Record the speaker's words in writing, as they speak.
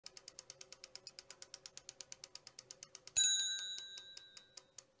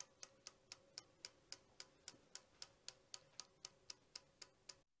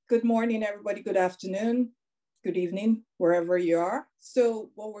Good morning, everybody. Good afternoon, good evening, wherever you are. So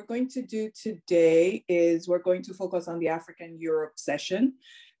what we're going to do today is we're going to focus on the African Europe session.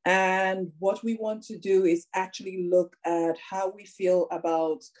 And what we want to do is actually look at how we feel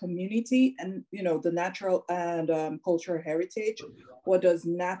about community and, the natural and cultural heritage. What does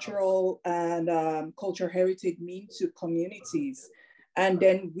natural and cultural heritage mean to communities? And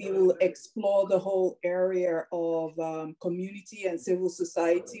then we will explore the whole area of community and civil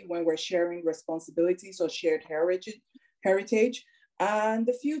society when we're sharing responsibilities or shared heritage, and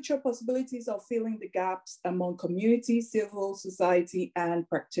the future possibilities of filling the gaps among community, civil society, and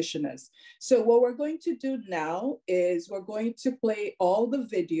practitioners. So what we're going to do now is we're going to play all the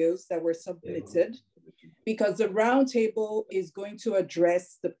videos that were submitted, because the roundtable is going to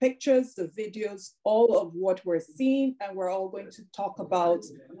address the pictures, the videos, all of what we're seeing, and we're all going to talk about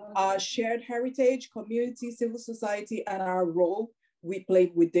our shared heritage, community, civil society, and our role we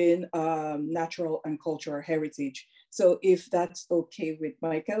play within natural and cultural heritage. So if that's okay with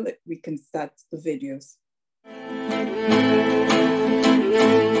Michael, we can start the videos.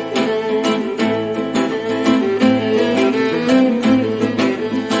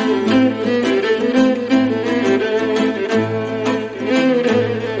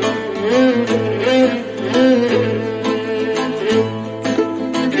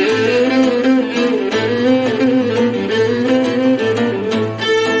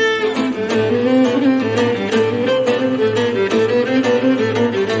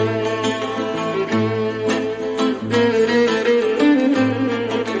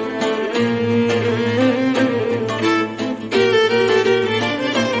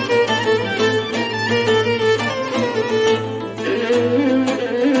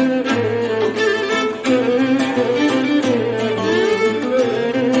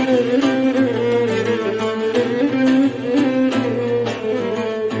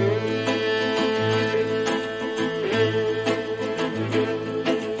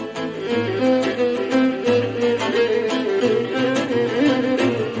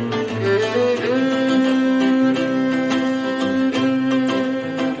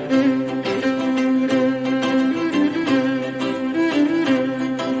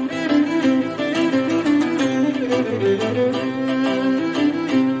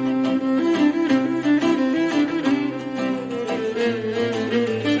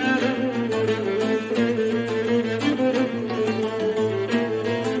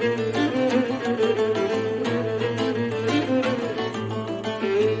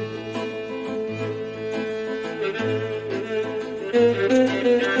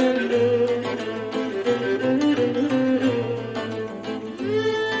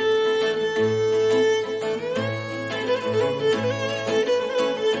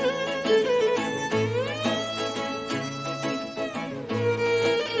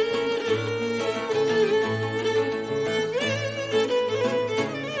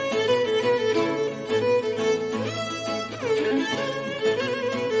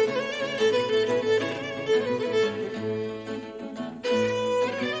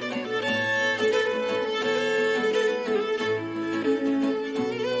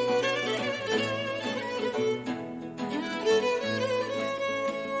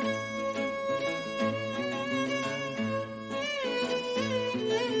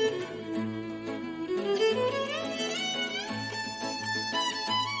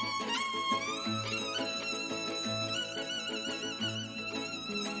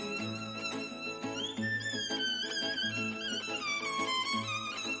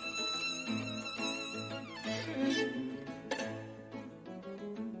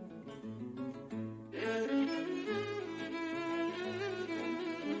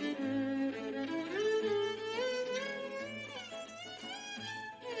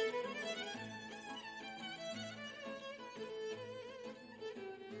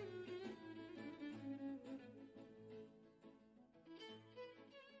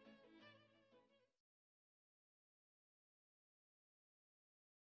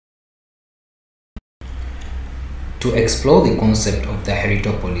 To explore the concept of the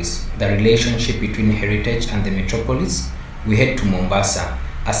Heritopolis, the relationship between heritage and the metropolis, we head to Mombasa,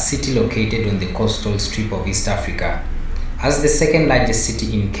 a city located on the coastal strip of East Africa. As the second largest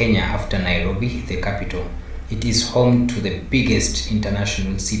city in Kenya after Nairobi, the capital, it is home to the biggest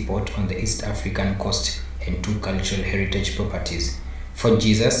international seaport on the East African coast and two cultural heritage properties, Fort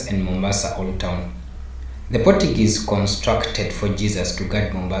Jesus and Mombasa Old Town. The Portuguese constructed Fort Jesus to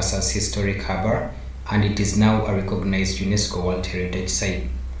guard Mombasa's historic harbor, and it is now a recognized UNESCO World Heritage Site.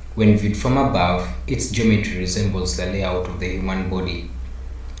 When viewed from above, its geometry resembles the layout of the human body.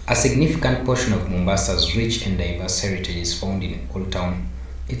 A significant portion of Mombasa's rich and diverse heritage is found in Old Town,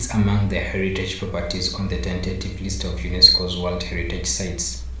 It's among the heritage properties on the tentative list of UNESCO's World Heritage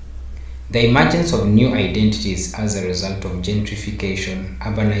Sites. The emergence of new identities as a result of gentrification,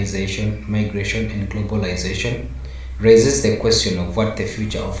 urbanization, migration, and globalization raises the question of what the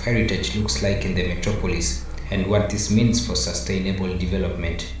future of heritage looks like in the metropolis and what this means for sustainable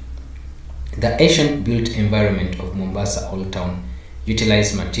development. The ancient built environment of Mombasa Old Town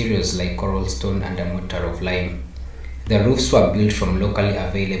utilized materials like coral stone and a mortar of lime. The roofs were built from locally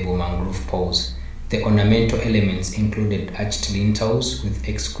available mangrove poles. The ornamental elements included arched lintels with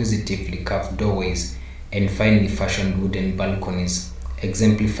exquisitely carved doorways and finely fashioned wooden balconies,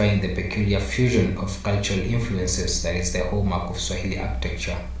 exemplifying the peculiar fusion of cultural influences that is the hallmark of Swahili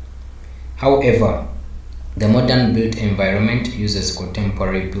architecture. However, the modern built environment uses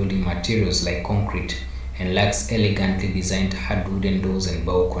contemporary building materials like concrete and lacks elegantly designed hard wooden doors and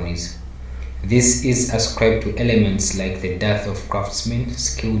balconies. This is ascribed to elements like the dearth of craftsmen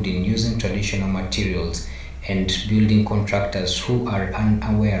skilled in using traditional materials and building contractors who are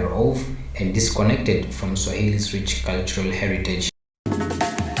unaware of and disconnected from Swahili's rich cultural heritage.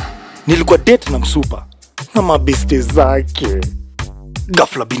 Nilikuwa date na msupa na mabeste zake.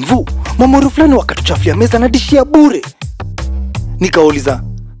 Ghafla binvu, mamoro fulani wakatuchafia meza na dishi ya bure. Nikauliza,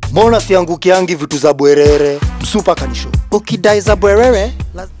 mbona siangukiangi vitu za bwerere? Msupa kanisho, ukidai za bwerere?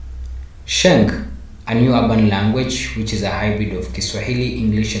 Sheng, a new urban language which is a hybrid of Kiswahili,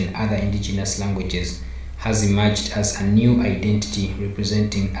 English and other indigenous languages, has emerged as a new identity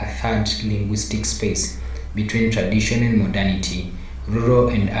representing a third linguistic space between tradition and modernity, rural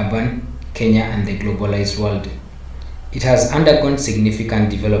and urban, Kenya and the globalized world. It has undergone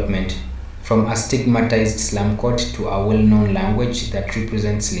significant development, from a stigmatized slum code to a well-known language that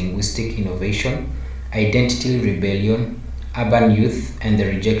represents linguistic innovation, identity rebellion, urban youth, and the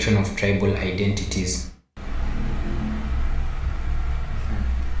rejection of tribal identities.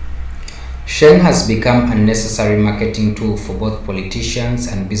 Sheng has become a necessary marketing tool for both politicians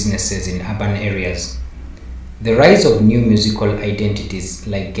and businesses in urban areas. The rise of new musical identities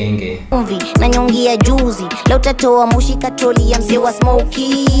like Genge nanyongia juzi leo tatoa moshi katroli ya mzee wa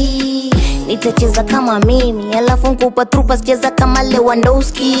Smokey. Nitacheza kama mimi alafu nkupa trupa cheza kama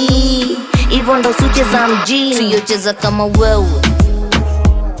Lewandowski. Hivyo ndo sucheza mjini. Sio cheza kama wewe,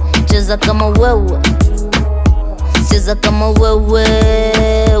 cheza kama wewe, cheza kama wewe,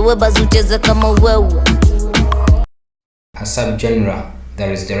 webazu cheza kama wewe. A subgenre that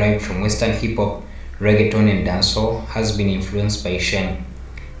is derived from Western hip-hop, reggaeton and dancehall has been influenced by Sheng.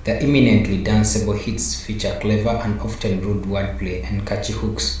 The eminently danceable hits feature clever and often rude wordplay and catchy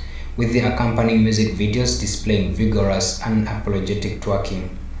hooks, with the accompanying music videos displaying vigorous, unapologetic twerking.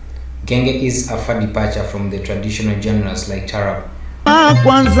 Genge is a far departure from the traditional genres like tarab.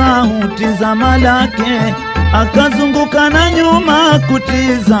 Kwanza hutizama lake, akazunguka na nyuma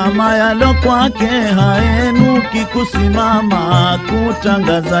kutizama yalo kwake, haenuki kusimama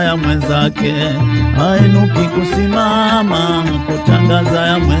kutangaza ya mwenzake, haenuki kusimama kutangaza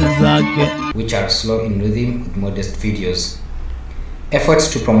ya mwenzake. Which are slow in rhythm with modest videos.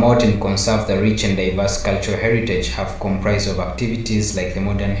 Efforts to promote and conserve the rich and diverse cultural heritage have comprised of activities like the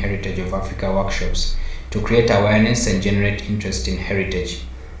Modern Heritage of Africa workshops to create awareness and generate interest in heritage,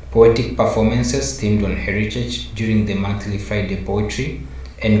 poetic performances themed on heritage during the monthly Friday poetry,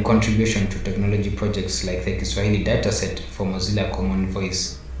 and contribution to technology projects like the Kiswahili dataset for Mozilla Common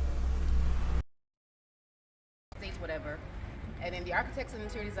Voice. Whatever, and then the architects and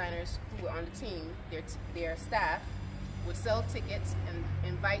interior designers who were on the team, their staff, would sell tickets and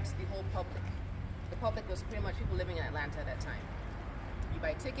invite the whole public. The public was pretty much people living in Atlanta at that time. You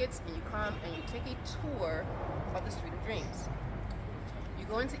buy tickets and you come and you take a tour of the Street of Dreams. You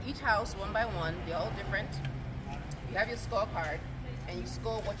go into each house one by one, they're all different. You have your scorecard and you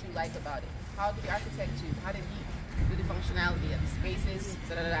score what you like about it. How did the architect do? How did he do the functionality of the spaces?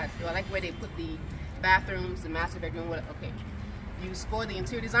 Do I like where they put the bathrooms, the master bedroom? Okay. You score the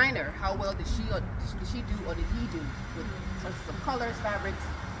interior designer. How well did she do or did he do with sources of colors, fabrics,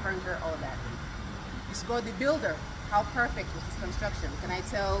 furniture, all that. You score the builder. How perfect was his construction? Can I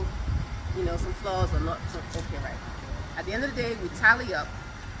tell, some flaws or not? Okay, right. At the end of the day, we tally up,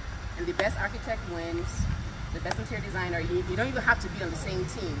 and the best architect wins. The best interior designer. You don't even have to be on the same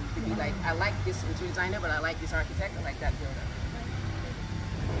team to be like, I like this interior designer, but I like this architect. I like that builder.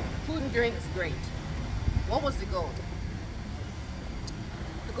 Food and drinks, great. What was the goal?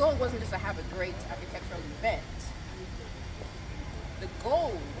 The goal wasn't just to have a great architectural event. The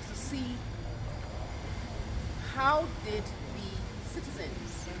goal was to see how did the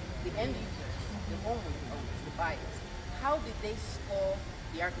citizens, the end users, the homeowners, the buyers, how did they score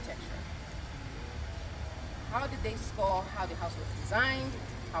the architecture? How did they score how the house was designed?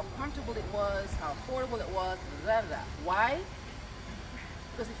 how comfortable it was, how affordable it was, blah, blah, blah. Why?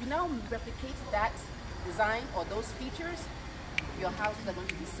 Because if you now replicate that design or those features, your houses are going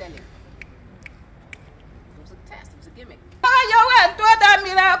to be selling. It was a test, it was a gimmick.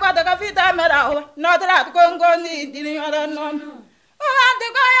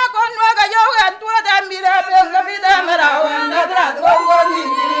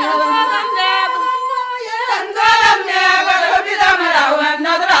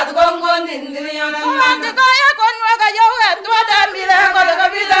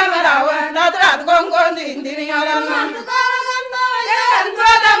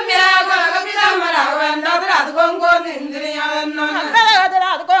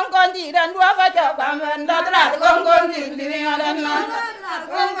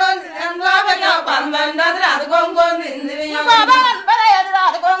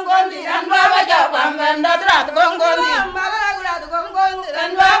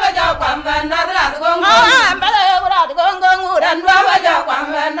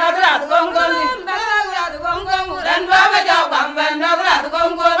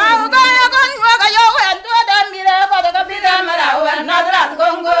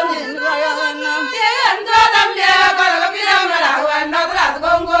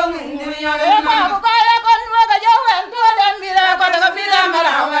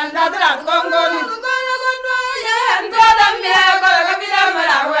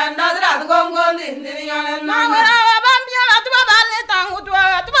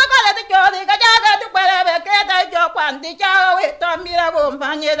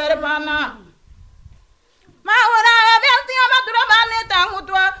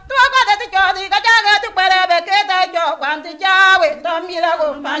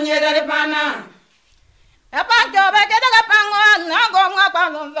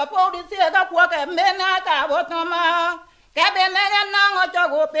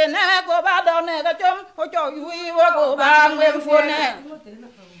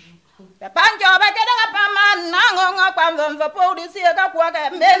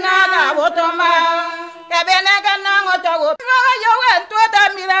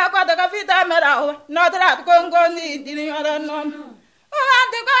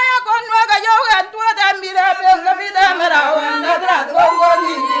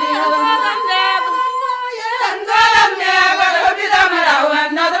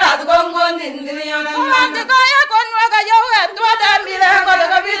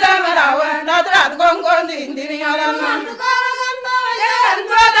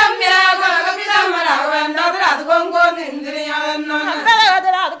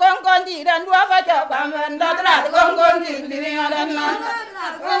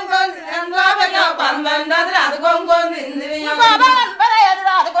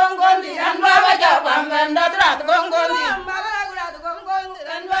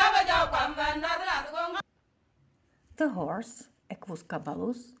 The horse, Equus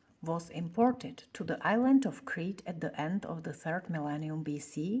caballus, was imported to the island of Crete at the end of the 3rd millennium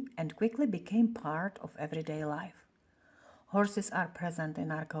BC and quickly became part of everyday life. Horses are present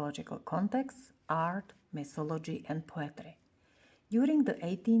in archaeological contexts, art, mythology, and poetry. During the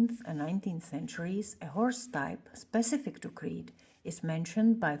 18th and 19th centuries, a horse type specific to Crete is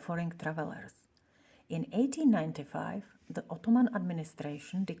mentioned by foreign travelers. In 1895, the Ottoman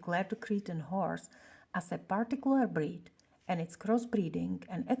administration declared the Cretan horse as a particular breed, and its crossbreeding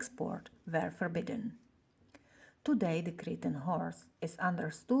and export were forbidden. Today, the Cretan horse is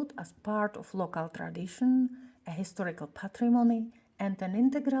understood as part of local tradition, a historical patrimony, and an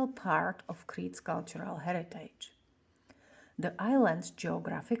integral part of Crete's cultural heritage. The island's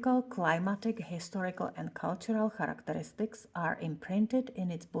geographical, climatic, historical, and cultural characteristics are imprinted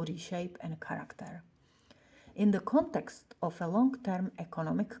in its body shape and character. In the context of a long-term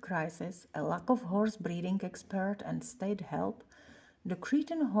economic crisis, a lack of horse breeding expert and state help, the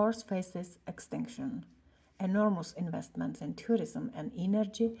Cretan horse faces extinction. Enormous investments in tourism and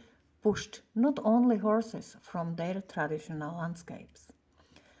energy pushed not only horses from their traditional landscapes.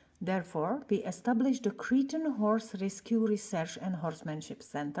 Therefore, we established the Cretan Horse Rescue Research and Horsemanship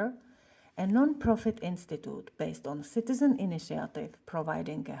Center, a non-profit institute based on citizen initiative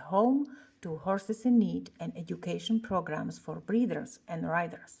providing a home to horses in need and education programs for breeders and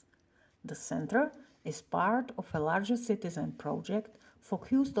riders. The center is part of a larger citizen project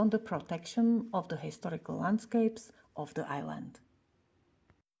focused on the protection of the historical landscapes of the island.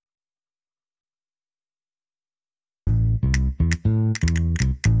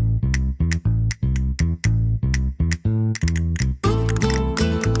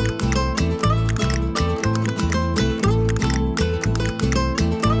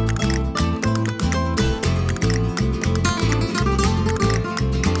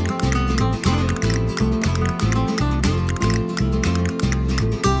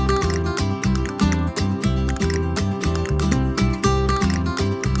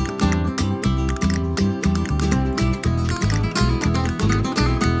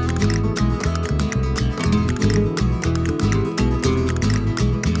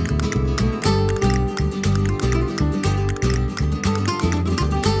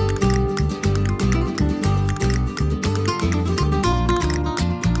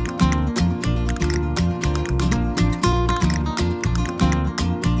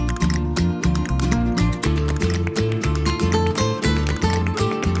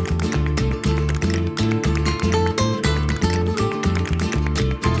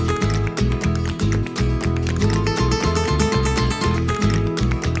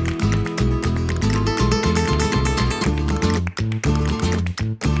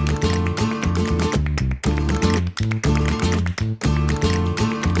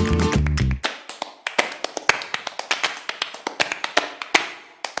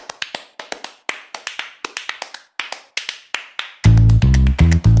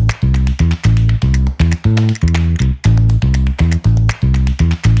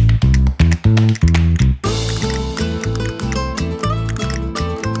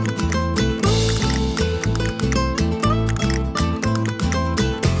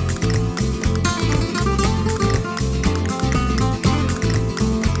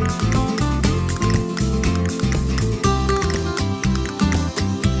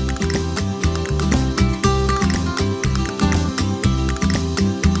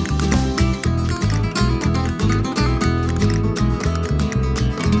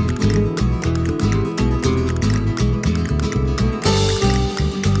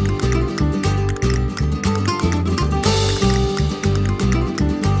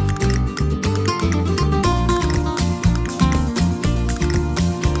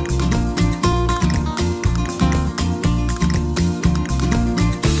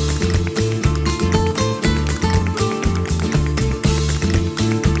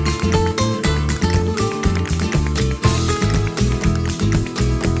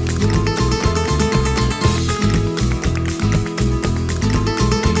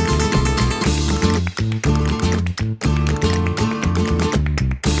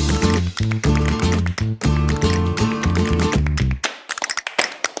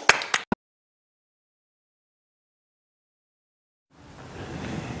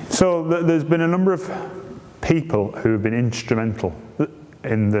 So there's been a number of people who have been instrumental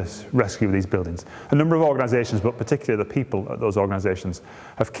in this rescue of these buildings. A number of organisations, but particularly the people at those organisations,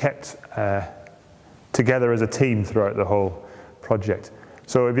 have kept together as a team throughout the whole project.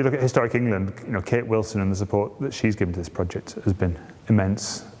 So if you look at Historic England, Kate Wilson and the support that she's given to this project has been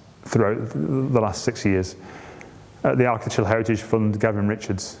immense throughout the last 6 years. The Architectural Heritage Fund, Gavin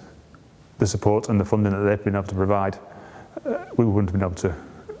Richards, the support and the funding that they've been able to provide, we wouldn't have been able to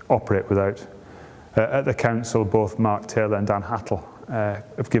operate without. At the council, both Mark Taylor and Dan Hattle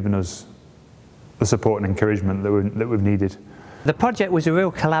have given us the support and encouragement that we've needed. The project was a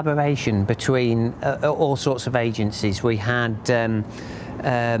real collaboration between all sorts of agencies. We had,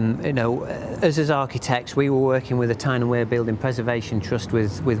 us as architects, we were working with the Tyne and Wear Building Preservation Trust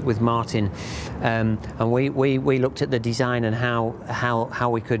with Martin, and we looked at the design and how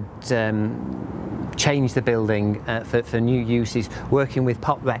we could change the building for new uses, working with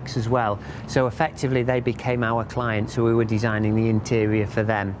PopRex as well. So effectively they became our clients, so we were designing the interior for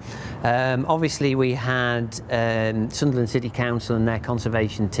them. Obviously we had Sunderland City Council and their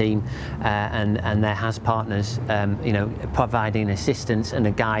conservation team and their HAS partners providing assistance and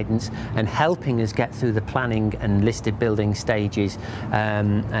a guidance and helping us get through the planning and listed building stages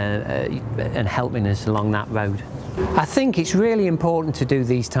and helping us along that road. I think it's really important to do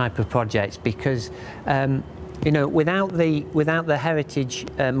these type of projects because without the heritage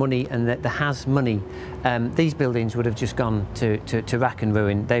money and the HAS money, these buildings would have just gone to rack and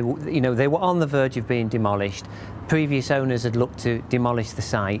ruin. They were on the verge of being demolished. Previous owners had looked to demolish the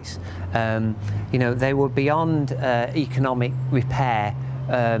sites. They were beyond economic repair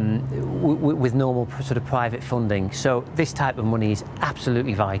with normal sort of private funding. So this type of money is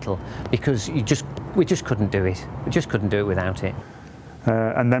absolutely vital because we just couldn't do it. We just couldn't do it without it.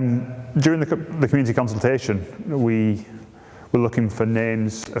 And then during the community consultation, we were looking for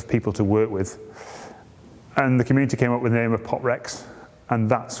names of people to work with. And the community came up with the name of PopRex, and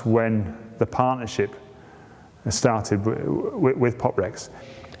that's when the partnership started with PopRex.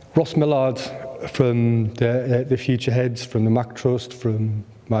 Ross Millard from the Future Heads, from the Mac Trust, from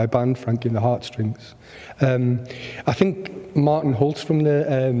my band, Frankie and the Heartstrings. I think Martin Holtz from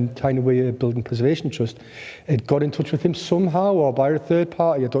the Tyne and Wear Building Preservation Trust had got in touch with him somehow or by a third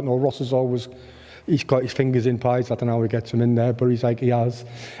party. I don't know, Ross is always, he's got his fingers in pies, I don't know how he gets them in there, but he's like, he has.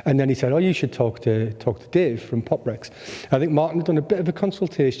 And then he said, oh, you should talk to Dave from PopRex. I think Martin had done a bit of a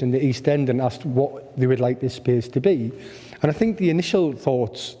consultation in the East End and asked what they would like this space to be. And I think the initial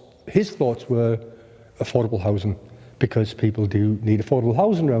thoughts, his thoughts were affordable housing, because people do need affordable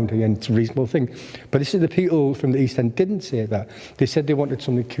housing around here and it's a reasonable thing. But this is the people from the East End didn't say that. They said they wanted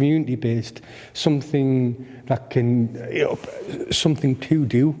something community-based, something that can, something to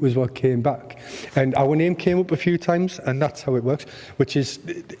do was what came back. And our name came up a few times and that's how it works, which is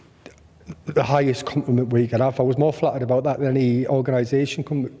the highest compliment we could have. I was more flattered about that than any organisation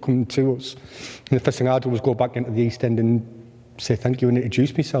come to us. And the first thing I did was go back into the East End and say thank you and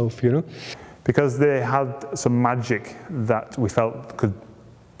introduce myself, Because they had some magic that we felt could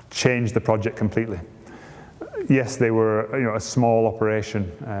change the project completely. Yes, they were a small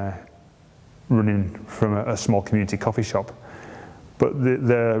operation running from a small community coffee shop, but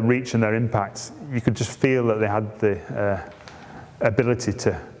their reach and their impact, you could just feel that they had the ability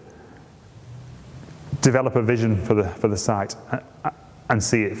to develop a vision for the site and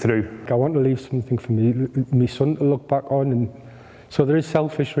see it through. I want to leave something for my son to look back on, and so there is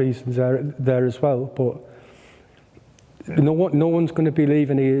selfish reasons there as well, but no one's going to be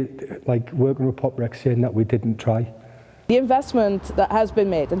leaving here like working with PopRex saying that we didn't try. The investment that has been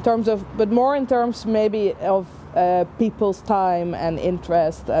made in terms of, but more in terms maybe of people's time and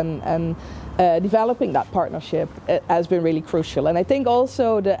interest and developing that partnership has been really crucial. And I think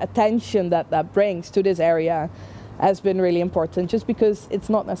also the attention that brings to this area has been really important, just because it's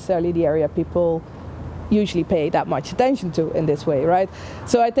not necessarily the area people usually pay that much attention to in this way, right?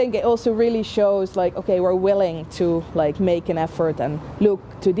 So I think it also really shows like, okay, we're willing to like make an effort and look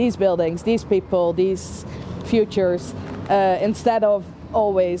to these buildings, these people, these futures, instead of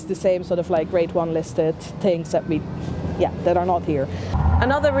always the same sort of like grade 1 listed things that that are not here.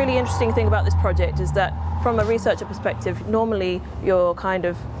 Another really interesting thing about this project is that from a researcher perspective, normally you're kind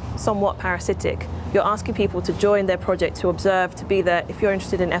of somewhat parasitic. You're asking people to join their project, to observe, to be there if you're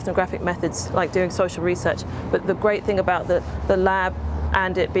interested in ethnographic methods like doing social research. But the great thing about the lab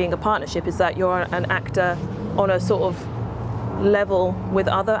and it being a partnership is that you're an actor on a sort of level with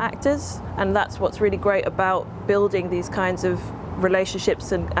other actors, and that's what's really great about building these kinds of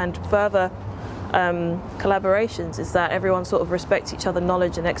relationships and further collaborations is that everyone sort of respects each other's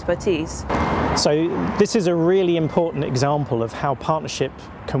knowledge and expertise. So this is a really important example of how partnership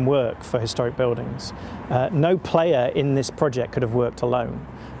can work for historic buildings. No player in this project could have worked alone.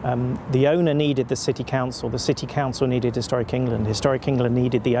 The owner needed the city council needed Historic England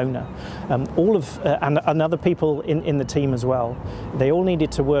needed the owner. And other people in the team as well. They all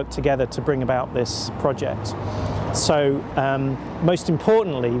needed to work together to bring about this project. So most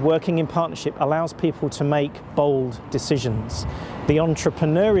importantly, working in partnership allows people to make bold decisions. The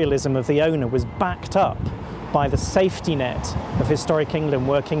entrepreneurialism of the owner was backed up by the safety net of Historic England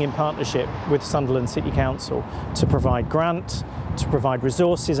working in partnership with Sunderland City Council to provide grant, to provide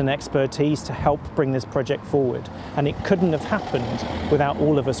resources and expertise to help bring this project forward. And it couldn't have happened without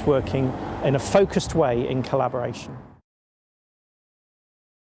all of us working in a focused way in collaboration.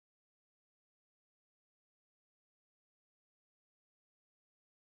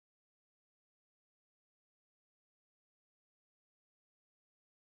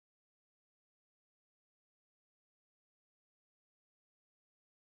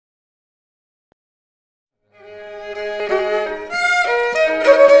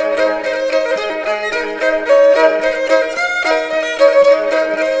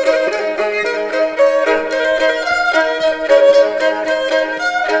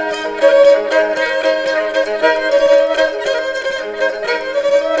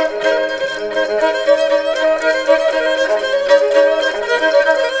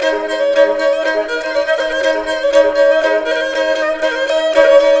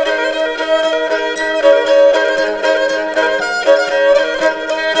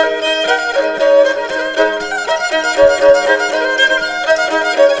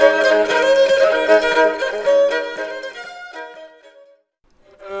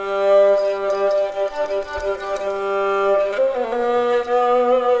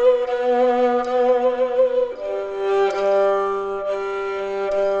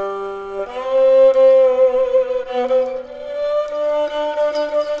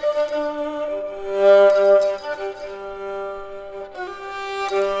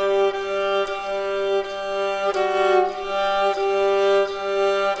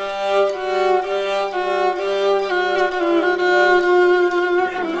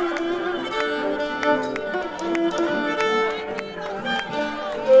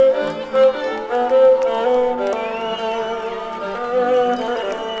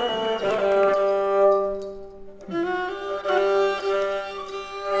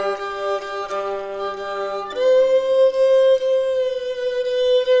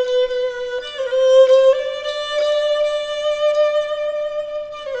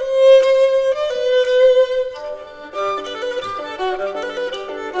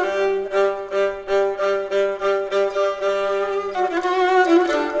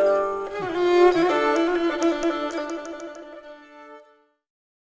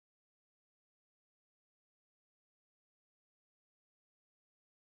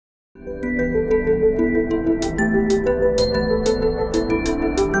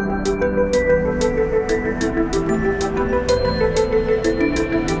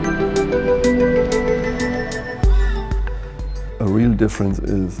 A real difference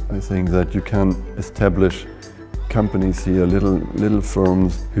is, I think, that you can establish companies here, little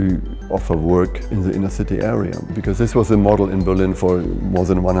firms who offer work in the inner city area. Because this was a model in Berlin for more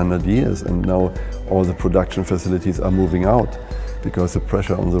than 100 years, and now all the production facilities are moving out because the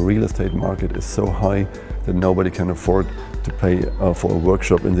pressure on the real estate market is so high that nobody can afford to pay for a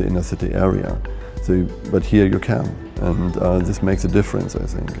workshop in the inner city area. So, but here you can, and this makes a difference, I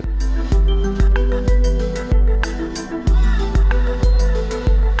think.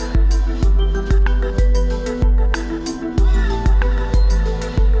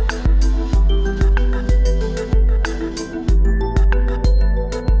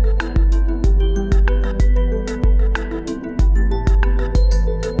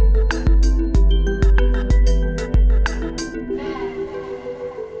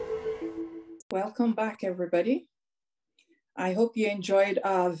 Welcome back, everybody. I hope you enjoyed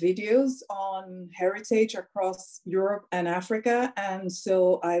our videos on heritage across Europe and Africa. And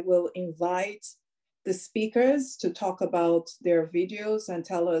so I will invite the speakers to talk about their videos and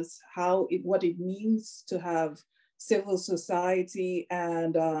tell us what it means to have civil society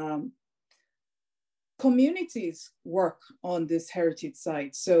and communities work on this heritage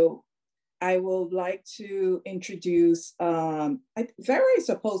site. So I would like to introduce, Vera is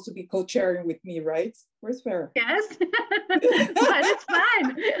supposed to be co-chairing with me, right? Where's Vera? Yes, but it's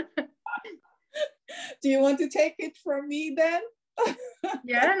fine. Do you want to take it from me then?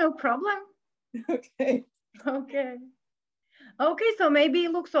 Yeah, no problem. Okay. Okay. Okay, so maybe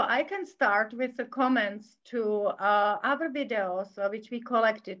look, so I can start with the comments to other videos which we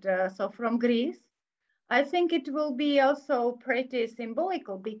collected. So from Greece, I think it will be also pretty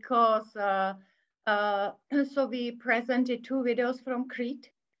symbolical because so we presented 2 videos from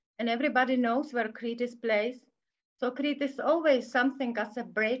Crete, and everybody knows where Crete is placed. So Crete is always something as a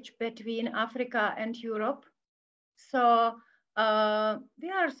bridge between Africa and Europe. So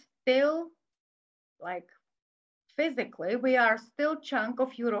we are still like, physically, we are still chunk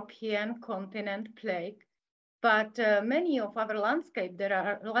of European continent plague, but many of our landscapes that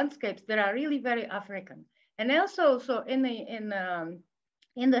are really very African. And also, so in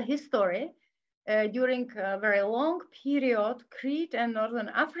the history, during a very long period, Crete and Northern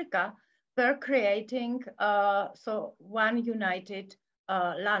Africa were creating so one united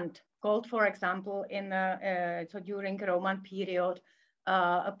land called, for example, so during Roman period,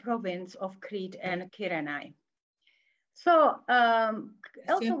 a province of Crete and Kyrenae. So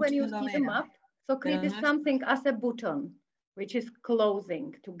also when you see the map, so Crete is something as a button, which is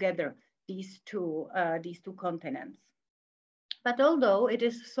closing together these two continents. But although it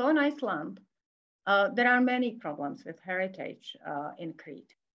is so nice land, there are many problems with heritage in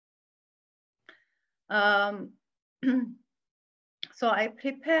Crete. So I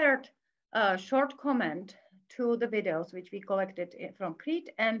prepared a short comment to the videos which we collected from Crete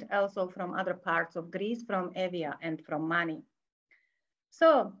and also from other parts of Greece, from Evia and from Mani.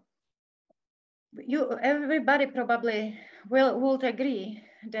 So everybody probably would agree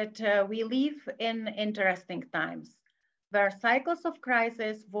that we live in interesting times where cycles of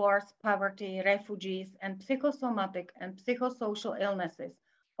crisis, wars, poverty, refugees, and psychosomatic and psychosocial illnesses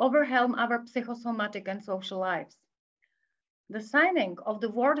overwhelm our psychosomatic and social lives. The signing of the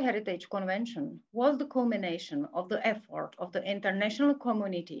World Heritage Convention was the culmination of the effort of the international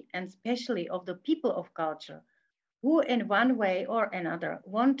community and especially of the people of culture, who in one way or another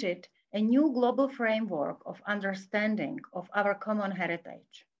wanted a new global framework of understanding of our common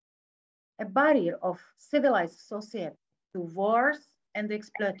heritage, a barrier of civilized society to wars and the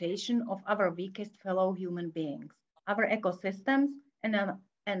exploitation of our weakest fellow human beings, our ecosystems and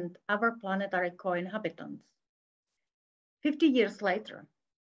our planetary co-inhabitants. 50 years later,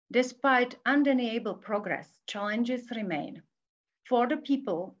 despite undeniable progress, challenges remain. For the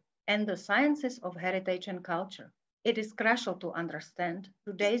people and the sciences of heritage and culture, it is crucial to understand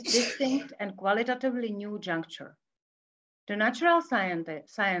today's distinct and qualitatively new juncture. The natural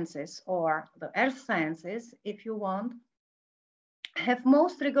sciences, or the earth sciences, if you want, have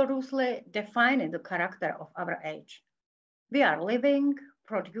most rigorously defined the character of our age. We are living,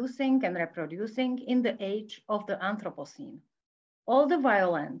 producing, and reproducing in the age of the Anthropocene. All the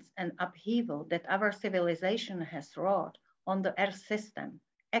violence and upheaval that our civilization has wrought on the earth system,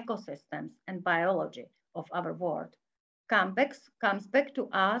 ecosystems, and biology of our world comes back to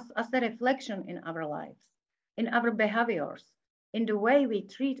us as a reflection in our lives, in our behaviors, in the way we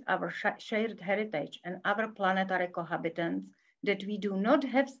treat our shared heritage and our planetary cohabitants that we do not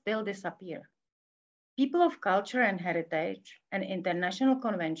have still disappear. People of culture and heritage and international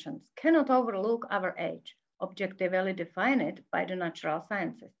conventions cannot overlook our age, objectively defined by the natural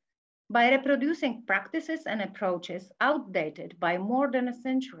sciences, by reproducing practices and approaches outdated by more than a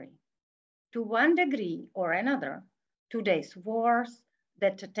century. To one degree or another, today's wars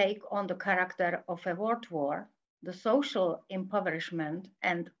that take on the character of a world war, the social impoverishment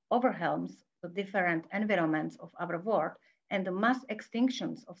and overwhelms the different environments of our world and the mass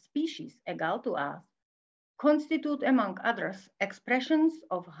extinctions of species equal to us, constitute, among others, expressions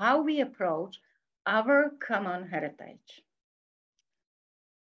of how we approach our common heritage.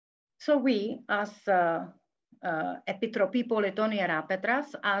 So we, as People-Centric Ierapetra,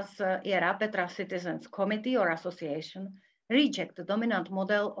 as Ierapetra Citizens Committee or Association, reject the dominant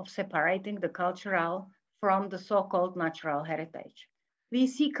model of separating the cultural from the so-called natural heritage. We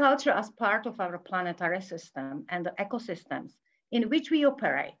see culture as part of our planetary system and the ecosystems in which we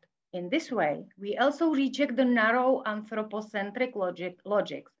operate. In this way, we also reject the narrow anthropocentric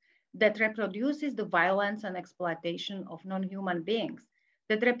logics that reproduces the violence and exploitation of non-human beings,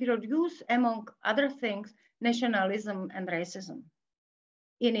 that reproduce, among other things, nationalism and racism.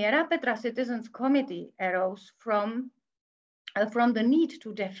 In Ierapetra Citizens Committee arose from the need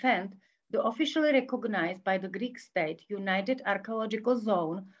to defend the officially recognized by the Greek state United Archaeological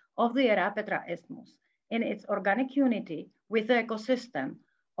Zone of the Ierapetra Isthmus in its organic unity with the ecosystem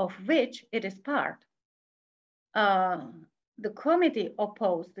of which it is part. The committee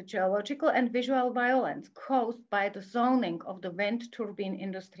opposed the geological and visual violence caused by the zoning of the wind turbine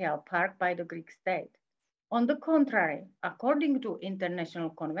industrial park by the Greek state. On the contrary, according to international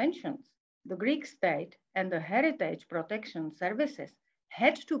conventions, the Greek state and the heritage protection services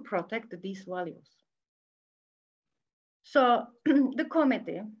had to protect these values. So the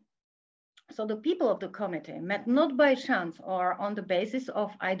people of the committee met not by chance or on the basis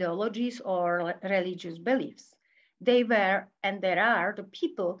of ideologies or religious beliefs. They were, and there are, the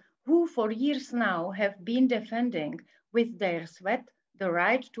people who for years now have been defending with their sweat the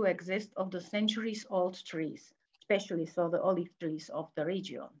right to exist of the centuries-old trees, especially so the olive trees of the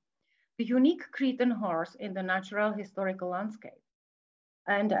region. The unique Cretan horse in the natural historical landscape.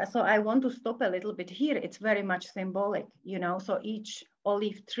 And so I want to stop a little bit here. It's very much symbolic, you know, so each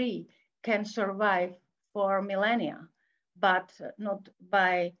olive tree can survive for millennia, but not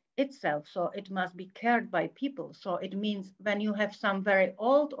by itself. So it must be cared by people. So it means when you have some very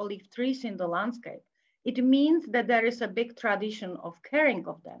old olive trees in the landscape, it means that there is a big tradition of caring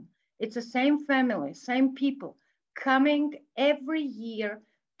of them. It's the same family, same people coming every year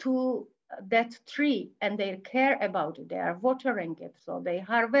to that tree, and they care about it. They are watering it, so they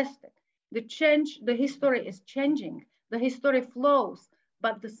harvest it. The history is changing. The history flows,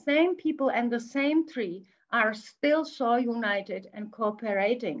 but the same people and the same tree are still so united and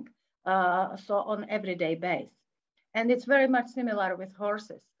cooperating so on everyday basis. And it's very much similar with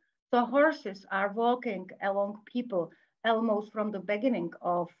horses. So horses are walking along people almost from the beginning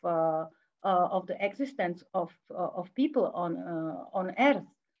of the existence of people on Earth.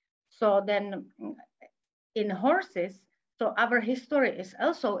 So then in horses, so our history is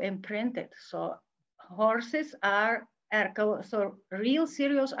also imprinted. So horses are so real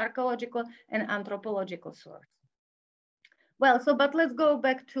serious archaeological and anthropological source. Well, so but let's go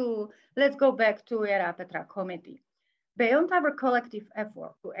back to Era Petra Committee. Beyond our collective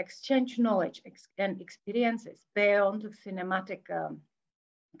effort to exchange knowledge and experiences, beyond cinematic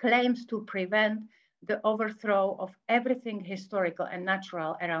claims to prevent the overthrow of everything historical and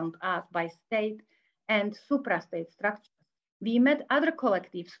natural around us by state and suprastate structures, we met other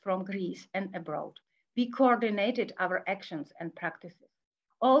collectives from Greece and abroad. We coordinated our actions and practices.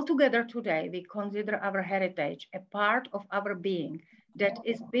 All together today, we consider our heritage a part of our being that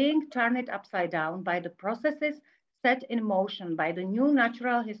is being turned upside down by the processes set in motion by the new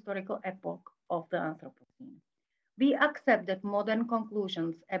natural historical epoch of the Anthropocene. We accept that modern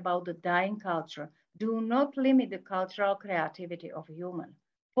conclusions about the dying culture do not limit the cultural creativity of humans.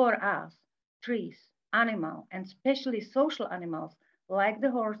 For us, trees, animals, and especially social animals like the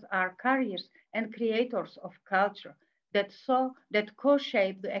horse are carriers and creators of culture that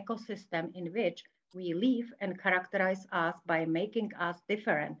co-shape the ecosystem in which we live and characterize us by making us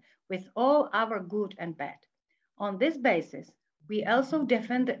different with all our good and bad. On this basis, we also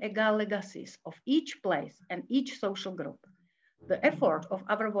defend the egal legacies of each place and each social group. The effort of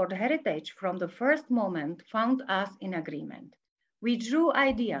our world heritage from the first moment found us in agreement. We drew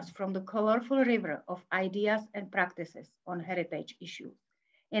ideas from the colorful river of ideas and practices on heritage issues.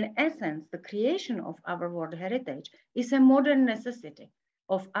 In essence, the creation of our world heritage is a modern necessity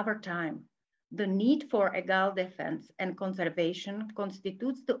of our time. The need for egal defense and conservation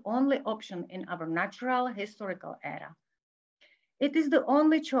constitutes the only option in our natural historical era. It is the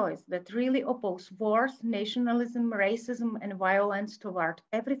only choice that really opposes wars, nationalism, racism, and violence toward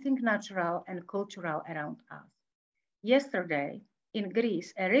everything natural and cultural around us. Yesterday, in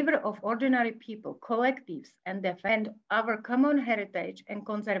Greece, a river of ordinary people, collectives, and defend our common heritage and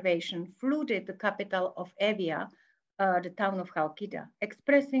conservation flooded the capital of Evia, the town of Chalkida,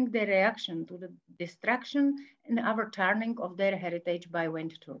 expressing their reaction to the destruction and overturning of their heritage by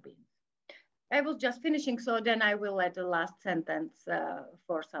wind turbines. I was just finishing, so then I will let the last sentence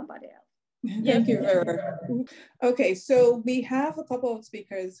for somebody else. Thank you, Vera. Okay, so we have a couple of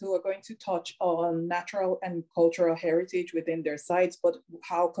speakers who are going to touch on natural and cultural heritage within their sites, but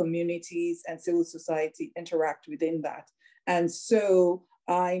how communities and civil society interact within that. And so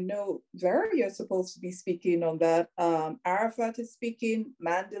I know, Vera, you're supposed to be speaking on that. Arafat is speaking,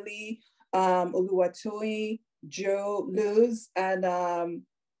 Nmadili, Okwumabua, Joe, Luz, and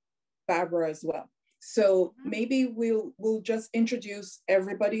Barbara as well. So maybe we'll just introduce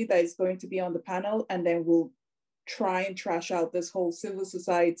everybody that is going to be on the panel, and then we'll try and trash out this whole civil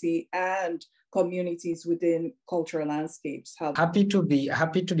society and communities within cultural landscapes. Happy to be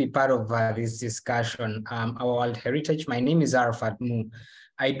part of this discussion. Our World Heritage. My name is Arafat Mukasa.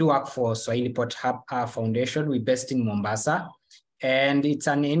 I do work for Swahili Pot Hub Foundation. We're based in Mombasa, and it's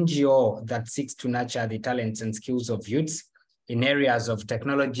an NGO that seeks to nurture the talents and skills of youths in areas of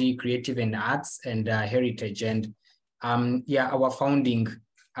technology, creative and arts, and heritage. And our founding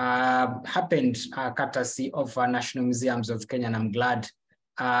happened courtesy of National Museums of Kenya, and I'm glad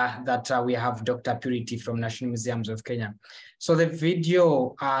that we have Dr. Purity from National Museums of Kenya. So the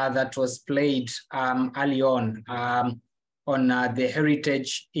video that was played early on the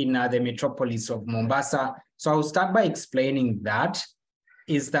heritage in the metropolis of Mombasa. So I'll start by explaining that,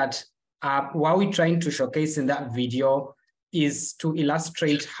 is that what we're trying to showcase in that video is to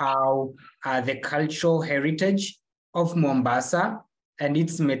illustrate how the cultural heritage of Mombasa and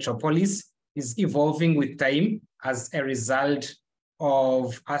its metropolis is evolving with time as a result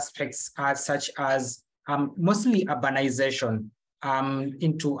of aspects such as mostly urbanization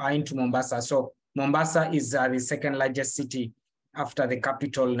into Mombasa. So Mombasa is the second largest city after the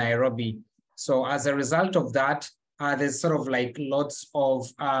capital, Nairobi. So as a result of that, there's sort of like lots of,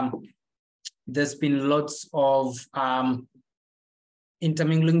 there's been lots of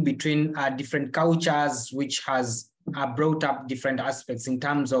intermingling between different cultures, which has brought up different aspects in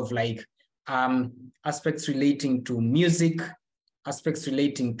terms of like aspects relating to music, aspects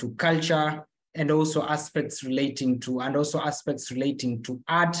relating to culture, and also aspects relating to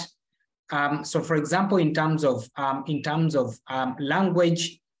art. So for example, in terms of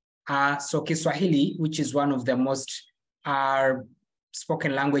language, so Kiswahili, which is one of the most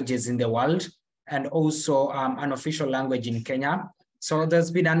spoken languages in the world, and also an official language in Kenya. So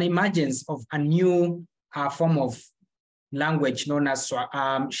there's been an emergence of a new form of language known as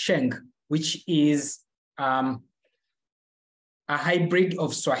Sheng, which is a hybrid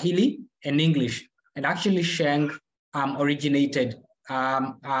of Swahili and English. And actually Sheng originated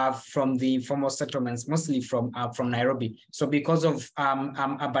from the former settlements, mostly from Nairobi. So because of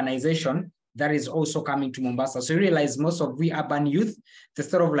urbanization, that is also coming to Mombasa. So you realize most of we urban youth, the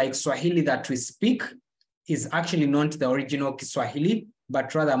sort of like Swahili that we speak is actually not the original Kiswahili,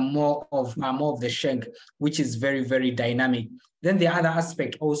 but rather more of the Sheng, which is very, very dynamic. Then the other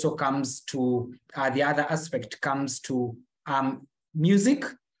aspect also comes to, music.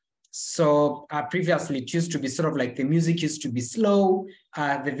 So previously it used to be sort of like the music used to be slow,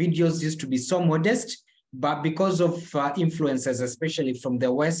 the videos used to be so modest, but because of influences, especially from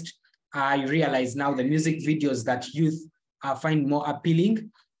the West, you realize now the music videos that youth find more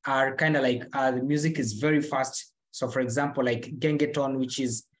appealing are kind of like the music is very fast. So for example, like gengeton, which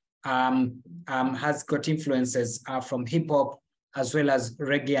is has got influences from hip hop as well as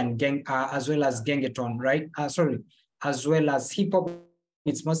reggae and as well as gengeton, right? As well as hip hop.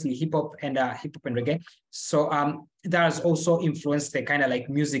 It's mostly hip hop and reggae. So that has also influenced the kind of like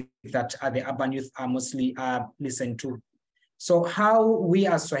music that the urban youth are mostly listen to. So how we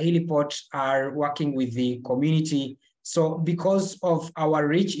as Swahili Pot are working with the community. So because of our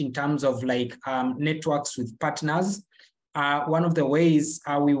reach in terms of like networks with partners, one of the ways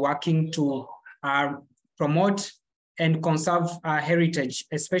we're working to promote and conserve heritage,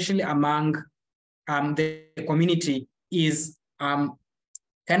 especially among the community, is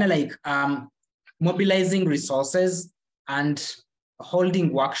kind of like mobilizing resources and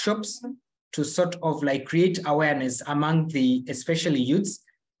holding workshops to sort of like create awareness among the, especially youths,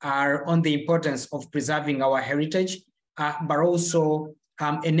 on the importance of preserving our heritage, but also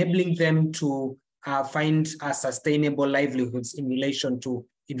enabling them to find sustainable livelihoods in relation to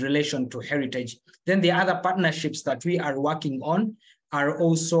heritage. Then the other partnerships that we are working on are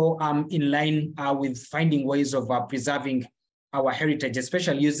also in line with finding ways of preserving our heritage,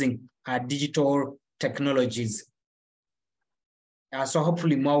 especially using digital technologies. So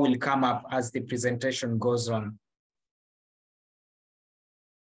hopefully more will come up as the presentation goes on.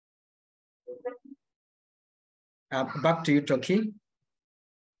 Back to you, Tokie.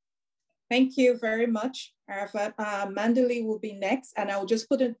 Thank you very much, Arafat. Nmadili will be next, and I'll just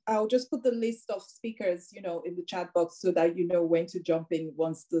put the list of speakers, in the chat box so that you know when to jump in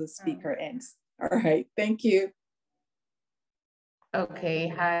once the speaker ends. All right, thank you. Okay,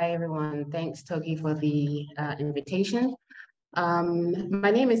 hi everyone. Thanks, Tokie, for the invitation.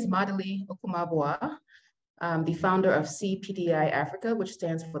 My name is Nmadili Okwumabua. I'm the founder of CPDI Africa, which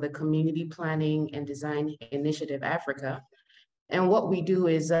stands for the Community Planning and Design Initiative Africa. And what we do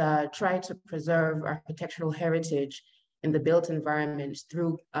is try to preserve architectural heritage in the built environment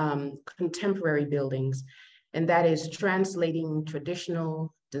through contemporary buildings. And that is translating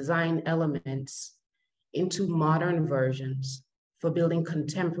traditional design elements into modern versions for building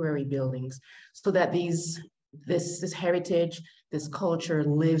contemporary buildings, so that this heritage, this culture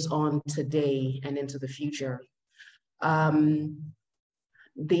lives on today and into the future. The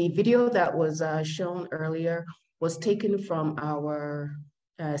video that was shown earlier was taken from our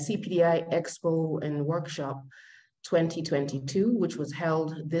CPDI Expo and Workshop 2022, which was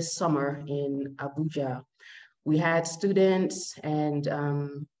held this summer in Abuja. We had students and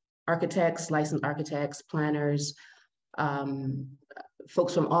architects, licensed architects, planners,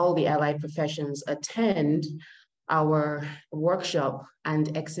 folks from all the allied professions attend our workshop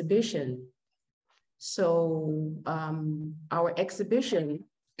and exhibition. So our exhibition,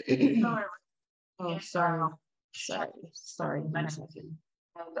 oh, sorry, sorry, 1 second.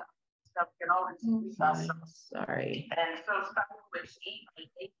 Sorry.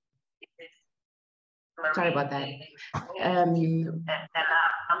 Sorry about that.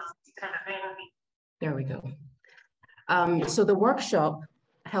 There we go. So the workshop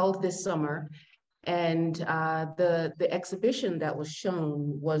held this summer, and the exhibition that was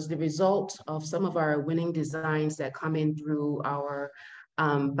shown was the result of some of our winning designs that come in through our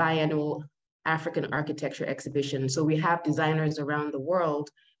biannual African architecture exhibition. So we have designers around the world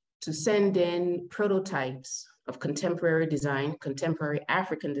to send in prototypes of contemporary design, contemporary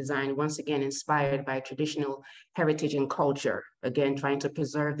African design, once again inspired by traditional heritage and culture, again trying to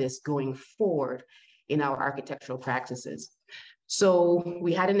preserve this going forward in our architectural practices. So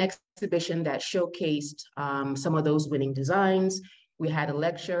we had an exhibition that showcased some of those winning designs. We had a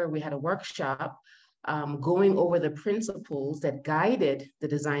lecture, we had a workshop going over the principles that guided the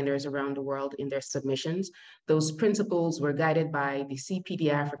designers around the world in their submissions. Those principles were guided by the CPD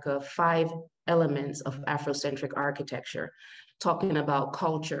Africa 5 elements of Afrocentric architecture, talking about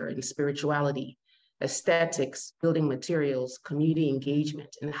culture and spirituality, aesthetics, building materials, community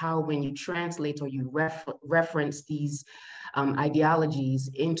engagement, and how when you translate or you reference these ideologies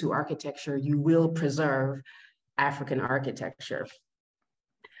into architecture, you will preserve African architecture.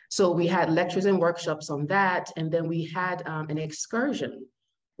 So we had lectures and workshops on that, and then we had an excursion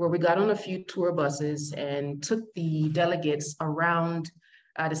where we got on a few tour buses and took the delegates around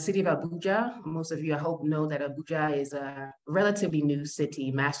the city of Abuja. Most of you, I hope, know that Abuja is a relatively new city,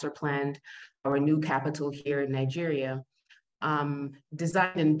 master planned, our new capital here in Nigeria,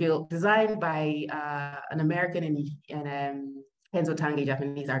 designed by an American and Kenzo Tange,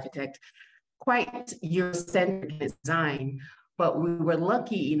 Japanese architect, quite Eurocentric design. But we were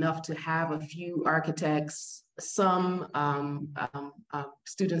lucky enough to have a few architects, some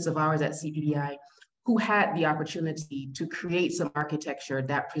students of ours at CPDI, who had the opportunity to create some architecture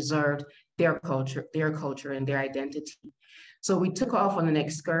that preserved their culture and their identity. So we took off on an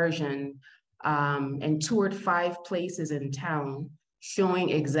excursion and toured 5 places in town, showing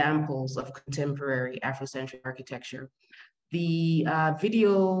examples of contemporary Afrocentric architecture. The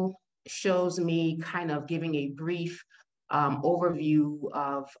video shows me kind of giving a brief overview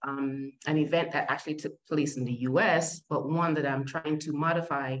of an event that actually took place in the US, but one that I'm trying to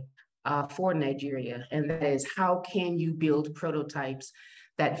modify for Nigeria. And that is, how can you build prototypes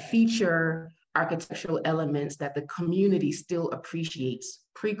that feature architectural elements that the community still appreciates,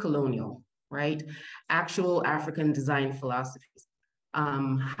 pre-colonial, right? Actual African design philosophies.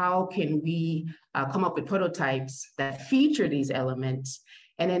 How can we come up with prototypes that feature these elements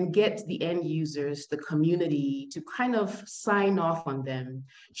and then get the end users, the community, to kind of sign off on them,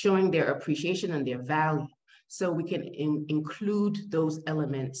 showing their appreciation and their value, so we can include those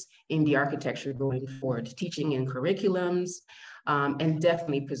elements in the architecture going forward, teaching in curriculums, and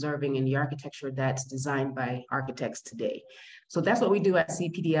definitely preserving in the architecture that's designed by architects today. So that's what we do at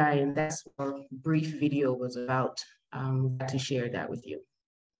CPDI, and that's what our brief video was about, to share that with you.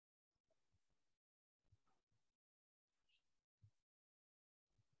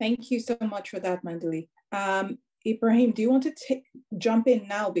 Thank you so much for that, Nmadili. Ibrahim, do you want to jump in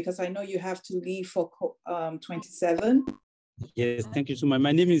now? Because I know you have to leave for 27. Yes, thank you so much.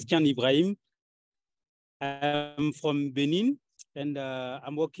 My name is Tchan Ibrahim. I'm from Benin, and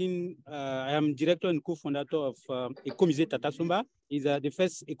I'm working, I am director and co-founder of Ecomusée Tatasumba. It's the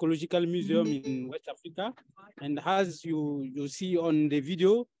first ecological museum in West Africa. And as you see on the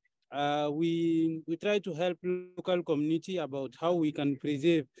video, we try to help local community about how we can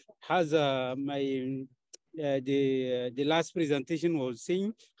preserve, as the last presentation was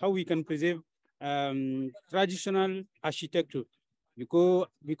saying, how we can preserve traditional architecture,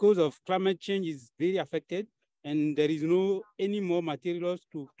 because of climate change is very affected, and there is no any more materials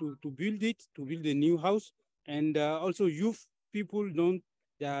to build a new house. And also youth people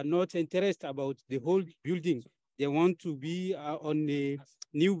they are not interested about the whole building. They want to be on a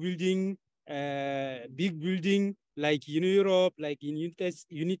new building, big building, like in Europe, like in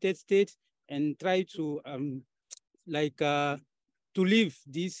United States, and try to live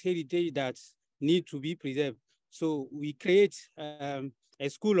this heritage that need to be preserved. So we create a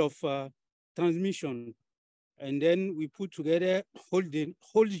school of transmission, and then we put together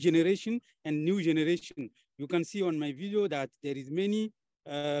whole generation and new generation. You can see on my video that there is many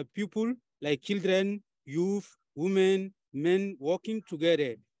people like children, youth, women, men working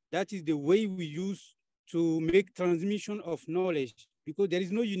together. That is the way we use to make transmission of knowledge, because there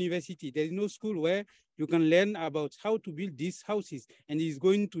is no university, there is no school where you can learn about how to build these houses, and it's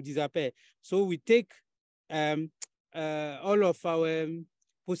going to disappear. So we take all of our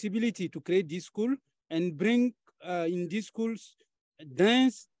possibility to create this school and bring in these schools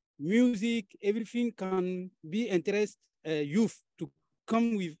dance, music, everything can be interest youth to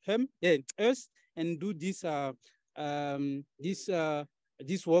come with us and do this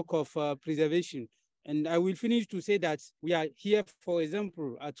this work of preservation. And I will finish to say that we are here, for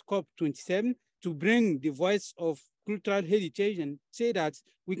example, at COP27 to bring the voice of cultural heritage and say that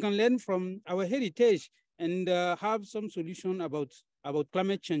we can learn from our heritage and have some solution about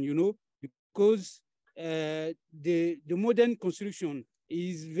climate change, you know, because the modern construction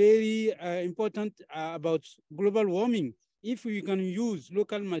is very important about global warming. If we can use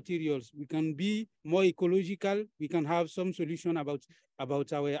local materials, we can be more ecological, we can have some solution about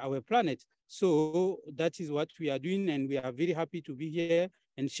our planet. So that is what we are doing, and we are very happy to be here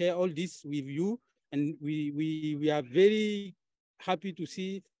and share all this with you. And we are very happy to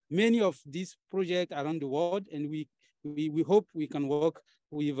see many of these projects around the world, and we hope we can work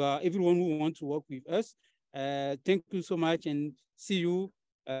with everyone who wants to work with us. Thank you so much, and see you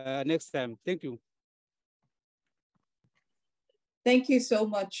next time. Thank you. Thank you so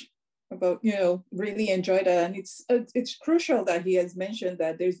much. Really enjoyed it. And it's crucial that he has mentioned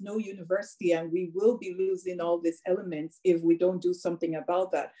that there's no university, and we will be losing all these elements if we don't do something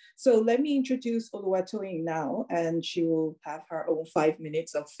about that. So let me introduce Oluwatoyin now, and she will have her own 5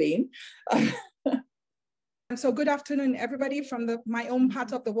 minutes of fame. So good afternoon, everybody from my own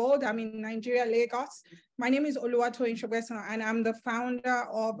part of the world. I'm in Nigeria, Lagos. My name is Oluwatoyin Shogbesana, and I'm the founder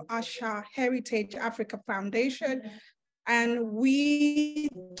of Asha Heritage Africa Foundation. And we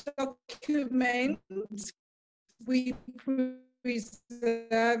document, we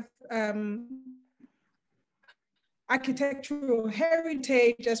preserve architectural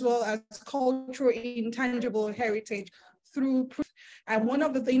heritage as well as cultural intangible heritage through proof. And one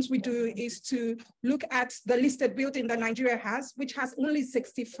of the things we do is to look at the listed building that Nigeria has, which has only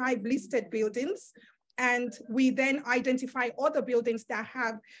 65 listed buildings. And we then identify other buildings that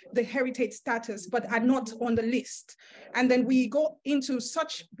have the heritage status but are not on the list. And then we go into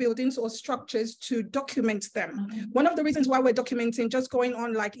such buildings or structures to document them. One of the reasons why we're documenting, just going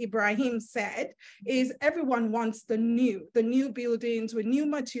on like Ibrahim said, is everyone wants the new buildings with new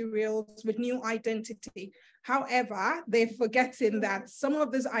materials, with new identity. However, they're forgetting that some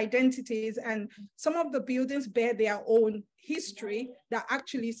of these identities and some of the buildings bear their own history that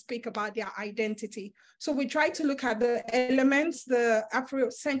actually speak about their identity. So we try to look at the elements, the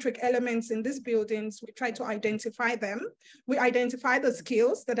Afrocentric elements in these buildings. We try to identify them. We identify the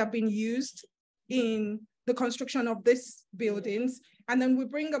skills that have been used in the construction of these buildings. And then we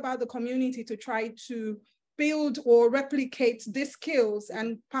bring about the community to try to build or replicate these skills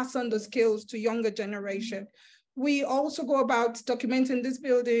and pass on the skills to younger generation. We also go about documenting these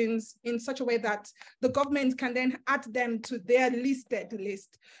buildings in such a way that the government can then add them to their listed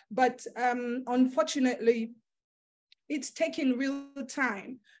list. But unfortunately, it's taking real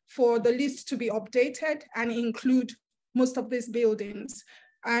time for the list to be updated and include most of these buildings.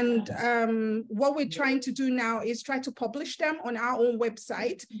 And what we're trying to do now is try to publish them on our own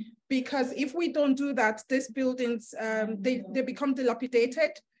website, because if we don't do that, these buildings, they become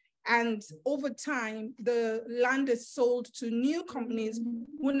dilapidated. And over time, the land is sold to new companies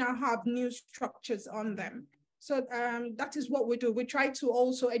who now have new structures on them. So that is what we do. We try to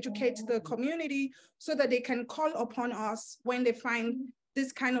also educate the community so that they can call upon us when they find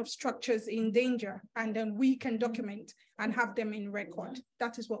this kind of structures in danger, and then we can document and have them in record.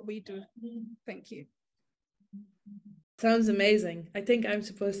 That is what we do. Thank you. Sounds amazing. I think I'm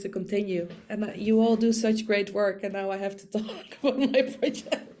supposed to continue. And you all do such great work, and now I have to talk about my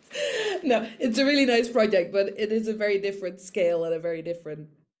project. No, it's a really nice project, but it is a very different scale and a very different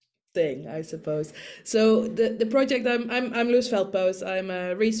thing, I suppose. So the project, I'm Loes Veldpoos. I'm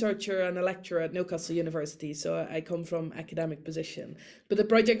a researcher and a lecturer at Newcastle University, so I come from academic position. But the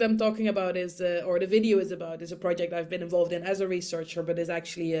project I'm talking about is, or the video is about, is a project I've been involved in as a researcher, but is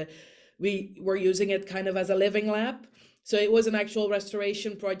actually we were using it kind of as a living lab. So it was an actual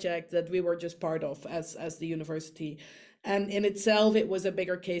restoration project that we were just part of as the university. And in itself, it was a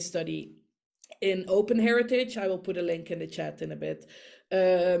bigger case study in open heritage. I will put a link in the chat in a bit.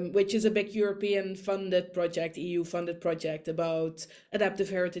 Which is a big European funded project, EU funded project about adaptive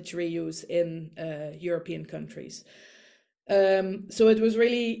heritage reuse in European countries. So it was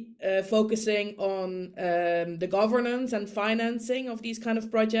really focusing on the governance and financing of these kind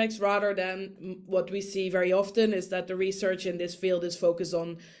of projects, rather than what we see very often is that the research in this field is focused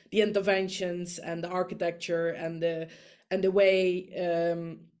on the interventions and the architecture and the and the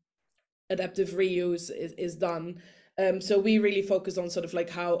way adaptive reuse is done. So we really focus on sort of like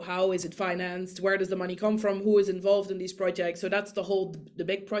how is it financed, where does the money come from, who is involved in these projects. So that's the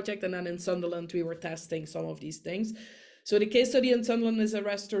big project. And then in Sunderland, we were testing some of these things. So the case study in Sunderland is a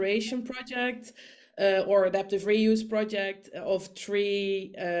restoration project or adaptive reuse project of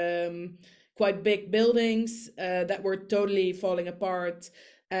 3 quite big buildings that were totally falling apart.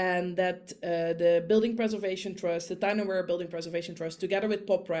 And that the Building Preservation Trust, the Tyne and Wear Building Preservation Trust, together with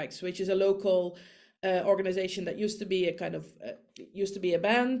PopRex, which is a local organization that used to be a kind of a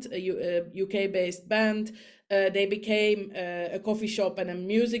band, a UK-based band. They became a coffee shop and a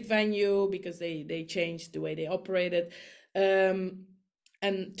music venue because they changed the way they operated.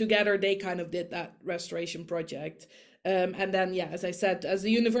 And together they kind of did that restoration project. And then, yeah, as I said, as a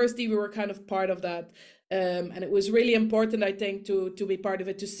university, we were kind of part of that. And it was really important, I think, to be part of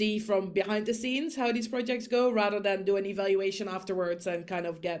it, to see from behind the scenes how these projects go, rather than do an evaluation afterwards and kind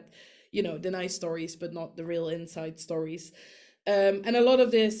of get, the nice stories, but not the real inside stories. And a lot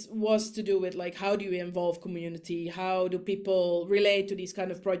of this was to do with, like, how do you involve community? How do people relate to these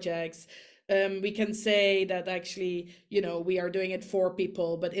kind of projects? We can say that actually, we are doing it for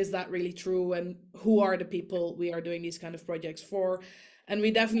people, but is that really true? And who are the people we are doing these kind of projects for? And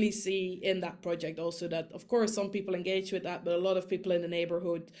we definitely see in that project also that, of course, some people engage with that, but a lot of people in the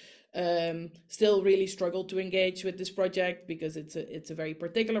neighborhood still really struggle to engage with this project because it's a very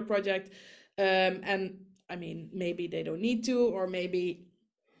particular project. And I mean, maybe they don't need to, or maybe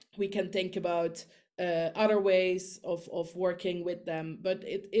we can think about other ways of working with them. But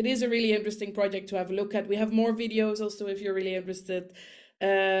it is a really interesting project to have a look at. We have more videos also if you're really interested.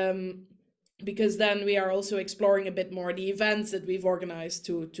 Because then we are also exploring a bit more the events that we've organized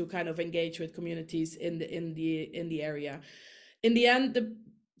to kind of engage with communities in the area. In the end,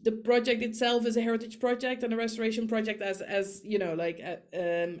 the project itself is a heritage project and a restoration project, as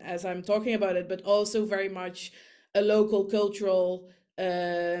I'm talking about it, but also very much a local cultural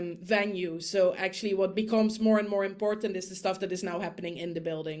venue. So actually, what becomes more and more important is the stuff that is now happening in the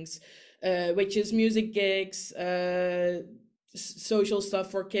buildings, which is music gigs, social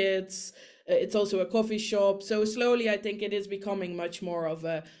stuff for kids. It's also a coffee shop. So slowly, I think it is becoming much more of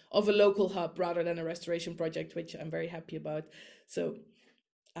a local hub rather than a restoration project, which I'm very happy about. So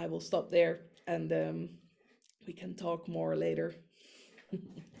I will stop there, and we can talk more later.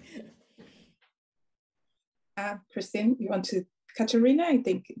 Christine, you want to? Katerina, I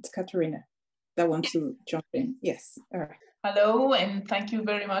think it's Katerina that wants to jump in. Yes. All right. Hello, and thank you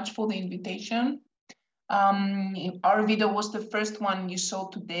very much for the invitation. Our video was the first one you saw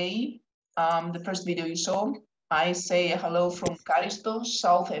today. The first video you saw. I say hello from Karystia,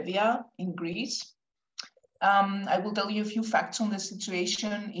 South Evia in Greece. I will tell you a few facts on the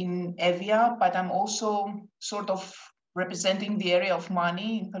situation in Evia, but I'm also sort of representing the area of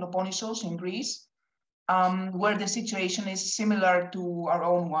Mani in Peloponnesos in Greece, where the situation is similar to our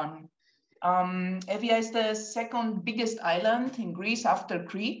own one. Evia is the second biggest island in Greece after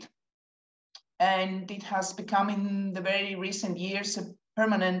Crete, and it has become in the very recent years a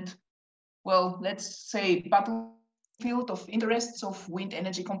permanent, well, let's say, battlefield of interests of wind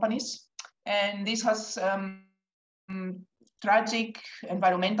energy companies. And this has tragic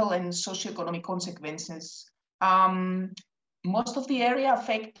environmental and socioeconomic consequences. Most of the area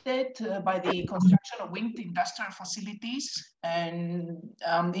affected by the construction of wind industrial facilities, and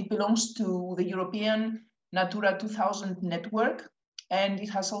it belongs to the European Natura 2000 network, and it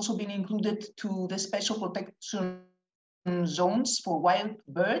has also been included to the special protection zones for wild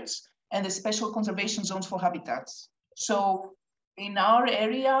birds and the special conservation zones for habitats. So in our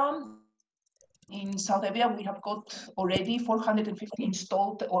area, in South Evia, we have got already 450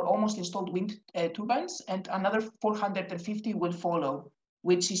 installed or almost installed wind turbines, and another 450 will follow,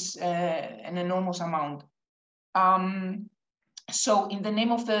 which is an enormous amount. So in the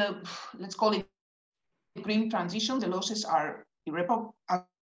name of the, let's call it green transition, the losses are irreparable.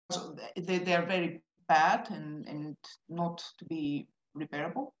 They are very bad and not to be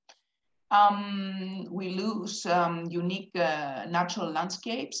repairable. We lose unique natural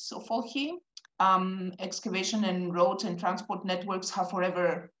landscapes of Olchi. Excavation and roads and transport networks have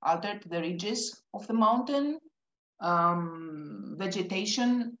forever altered the ridges of the mountain.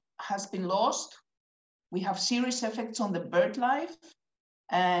 Vegetation has been lost. We have serious effects on the bird life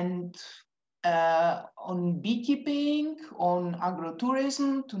and on beekeeping, on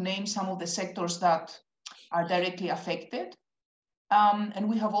agrotourism, to name some of the sectors that are directly affected. And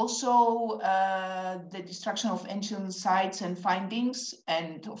we have also the destruction of ancient sites and findings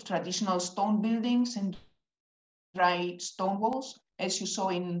and of traditional stone buildings and dry stone walls, as you saw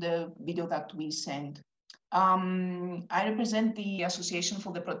in the video that we sent. I represent the Association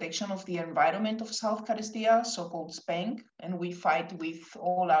for the Protection of the Environment of South Karystia, so-called SPENG, and we fight with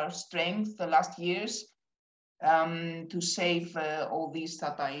all our strength the last years to save all these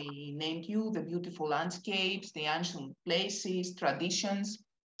that I named you, the beautiful landscapes, the ancient places, traditions.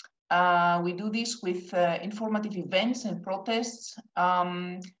 We do this with informative events and protests,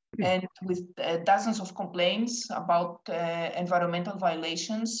 and with dozens of complaints about environmental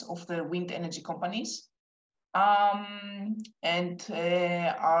violations of the wind energy companies. And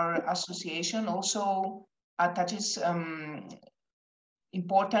our association also attaches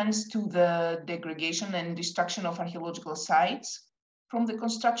importance to the degradation and destruction of archaeological sites from the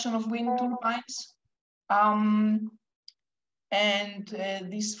construction of wind turbines. And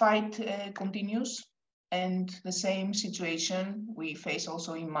this fight continues, and the same situation we face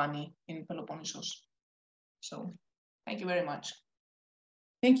also in Mani, in Peloponnesus. So thank you very much.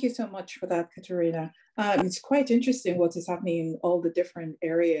 Thank you so much for that, Katerina. It's quite interesting what is happening in all the different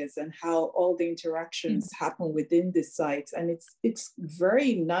areas and how all the interactions happen within this site. And it's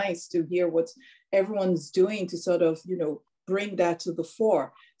very nice to hear what everyone's doing to sort of, bring that to the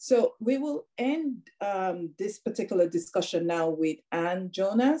fore. So we will end this particular discussion now with Anne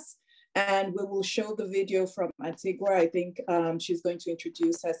Jonas, and we will show the video from Antigua. I think she's going to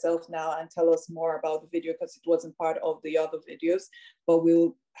introduce herself now and tell us more about the video because it wasn't part of the other videos, but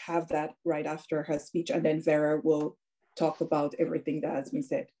we'll have that right after her speech, and then Vera will talk about everything that has been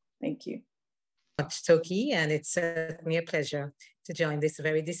said. Thank you. Much, Tokie, and it's certainly a pleasure to join this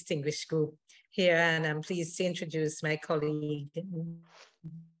very distinguished group here, and I'm pleased to introduce my colleague,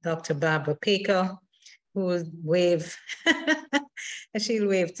 Dr. Barbara Paker, who will wave, she'll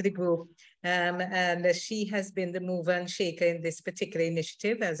wave to the group. And she has been the mover and shaker in this particular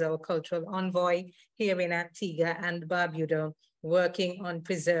initiative as our cultural envoy here in Antigua and Barbuda, working on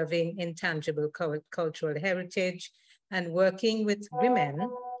preserving intangible cultural heritage and working with women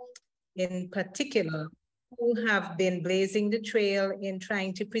in particular who have been blazing the trail in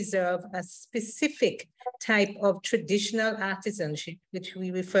trying to preserve a specific type of traditional artisanship, which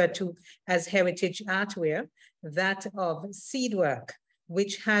we refer to as heritage artware, that of seedwork,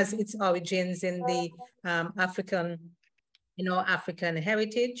 which has its origins in the African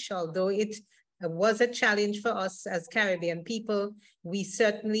heritage. Although it was a challenge for us as Caribbean people, we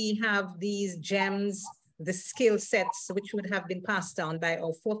certainly have these gems, the skill sets which would have been passed down by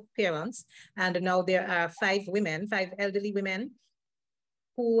our foreparents. And now there are 5 elderly women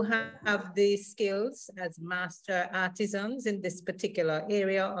who have the skills as master artisans in this particular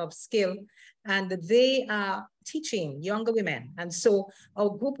area of skill. And they are teaching younger women. And so our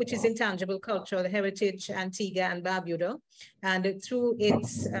group, which is Intangible Cultural Heritage, Antigua and Barbuda, and through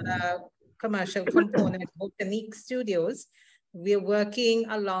its commercial component, Botanique Studios, we're working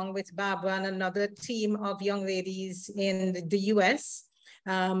along with Barbara and another team of young ladies in the US.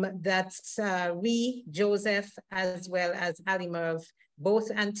 That's Joseph, as well as Ali Merv, both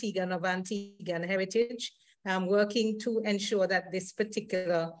Antiguan of Antiguan heritage, working to ensure that this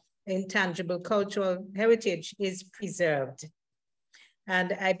particular intangible cultural heritage is preserved.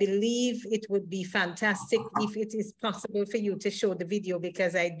 And I believe it would be fantastic if it is possible for you to show the video,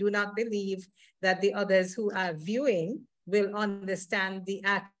 because I do not believe that the others who are viewing will understand the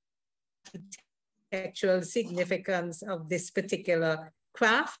architectural significance of this particular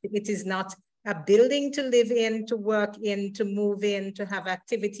craft. It is not a building to live in, to work in, to move in, to have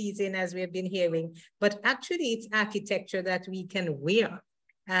activities in, as we've been hearing, but actually it's architecture that we can wear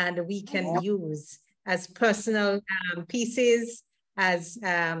and we can use as personal pieces, as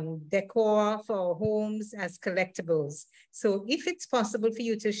decor for our homes, as collectibles. So if it's possible for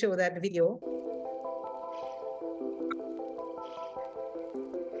you to show that video.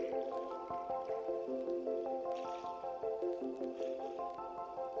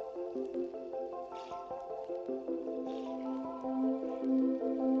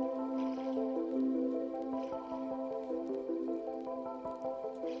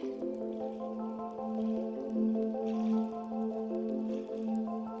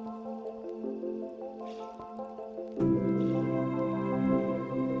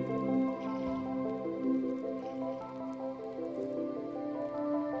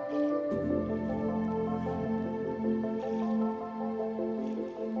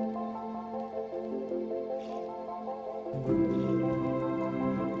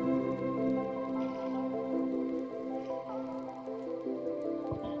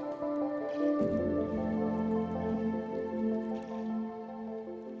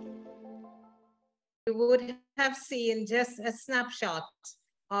 You would have seen just a snapshot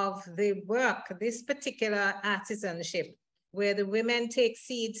of the work, this particular artisanship where the women take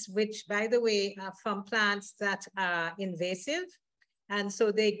seeds, which, by the way, are from plants that are invasive. And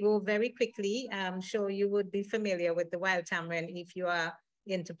so they grow very quickly. I'm sure you would be familiar with the wild tamarind if you are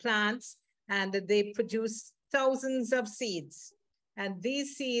into plants. And they produce thousands of seeds. And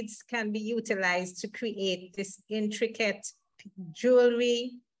these seeds can be utilized to create this intricate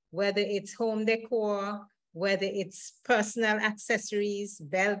jewelry, whether it's home decor, whether it's personal accessories,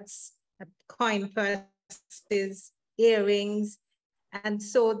 belts, coin purses, earrings. And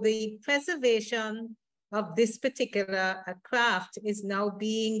so the preservation of this particular craft is now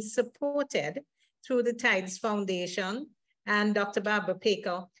being supported through the Tides Foundation and Dr. Barbara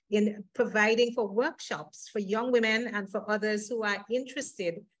Paker in providing for workshops for young women and for others who are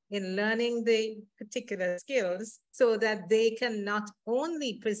interested in learning the particular skills so that they can not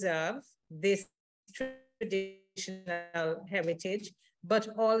only preserve this traditional heritage, but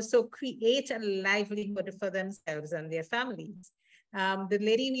also create a livelihood for themselves and their families. The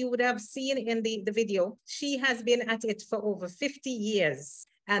lady you would have seen in the video, she has been at it for over 50 years.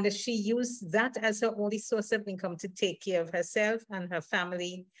 And she used that as her only source of income to take care of herself and her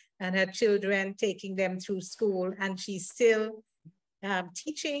family and her children, taking them through school. And she's still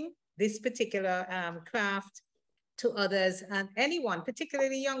teaching this particular craft to others and anyone,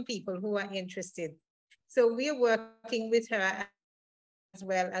 particularly young people who are interested. So we're working with her as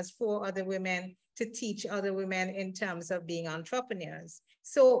well as 4 other women to teach other women in terms of being entrepreneurs.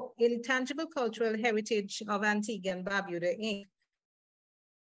 So Intangible Cultural Heritage of Antigua and Barbuda, Inc.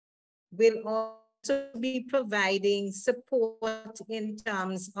 will also be providing support in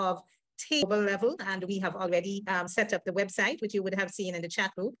terms of table level. And we have already set up the website, which you would have seen in the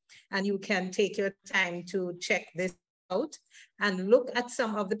chat group. And you can take your time to check this out and look at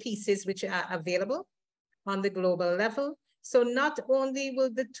some of the pieces which are available on the global level. So not only will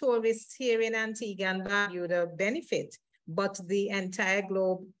the tourists here in Antigua and Barbuda benefit, but the entire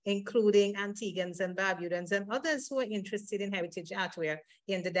globe, including Antiguans and Barbudans and others who are interested in heritage artware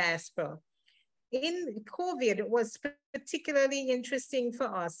in the diaspora. In COVID, it was particularly interesting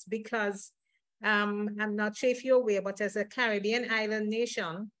for us because I'm not sure if you're aware, but as a Caribbean island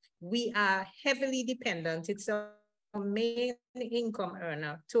nation, we are heavily dependent. It's our main income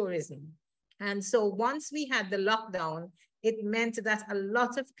earner, tourism. And so once we had the lockdown, it meant that a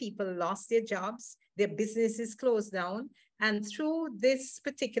lot of people lost their jobs, their businesses closed down. And through this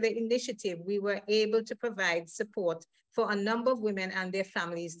particular initiative, we were able to provide support for a number of women and their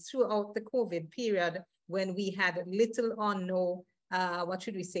families throughout the COVID period when we had little or no,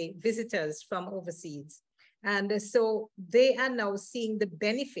 visitors from overseas. And so they are now seeing the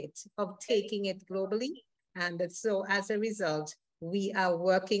benefit of taking it globally. And so as a result, we are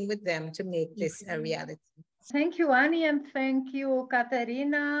working with them to make this a reality. Thank you, Annie, and thank you,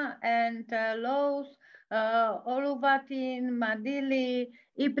 Katerina and Los, Oluvatin, Nmadili,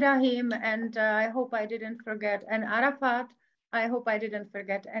 Ibrahim, and I hope I didn't forget, and Arafat. I hope I didn't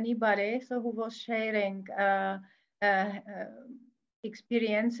forget anybody who was sharing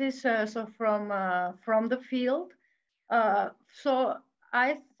experiences from the field. So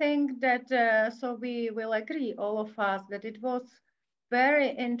I think that we will agree, all of us, that it was very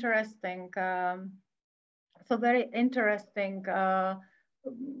interesting. Very interesting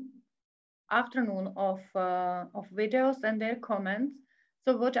afternoon of videos and their comments.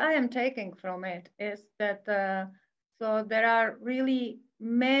 So what I am taking from it is that so there are really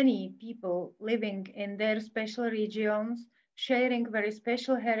many people living in their special regions, sharing very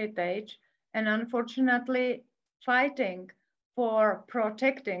special heritage, and unfortunately fighting for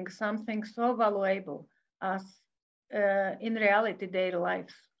protecting something so valuable as in reality their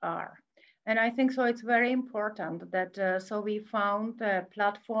lives are. And I think so it's very important that so we found a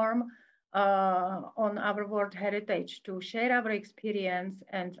platform on our World Heritage to share our experience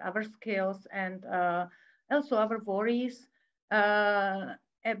and our skills and also our worries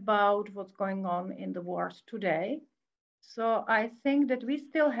about what's going on in the world today. So I think that we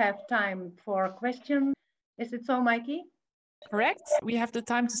still have time for questions. Is it so, Mikey? Correct. We have the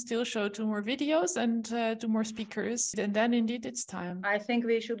time to still show 2 more videos and 2 more speakers. And then indeed it's time. I think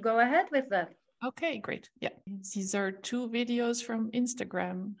we should go ahead with that. Okay, great. Yeah, these are 2 videos from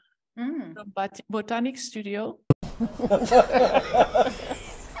Instagram. From Botanic Studio.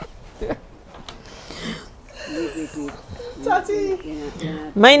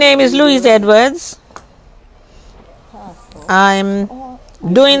 My name is Louise Edwards. I'm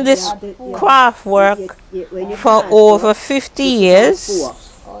doing this craft work for over 50 years.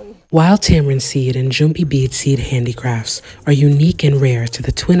 Wild tamarind seed and jumpy bead seed handicrafts are unique and rare to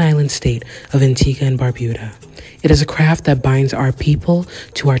the twin island state of Antigua and Barbuda. It is a craft that binds our people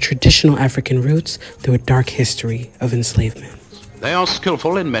to our traditional African roots through a dark history of enslavement. They are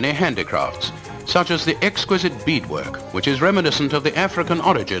skillful in many handicrafts, such as the exquisite beadwork, which is reminiscent of the African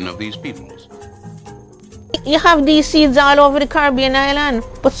origin of these peoples. You have these seeds all over the Caribbean island,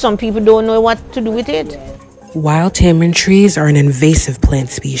 but some people don't know what to do with it. Wild tamarind trees are an invasive plant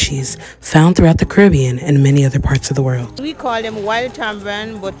species found throughout the Caribbean and many other parts of the world. We call them wild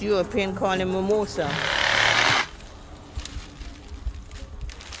tamarind, but Europeans call them mimosa.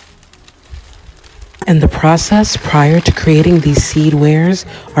 And the process prior to creating these seed wares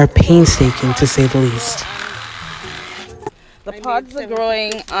are painstaking, to say the least. The pods are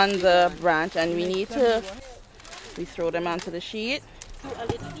growing on the branch, and we throw them onto the sheet,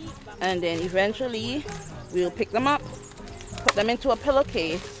 and then eventually we'll pick them up, put them into a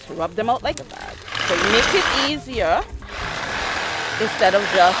pillowcase, rub them out like a bag. So it makes it easier instead of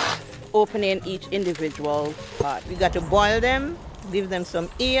just opening each individual pod. We got to boil them, give them some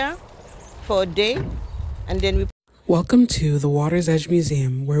air for a day, and then we... Welcome to the Water's Edge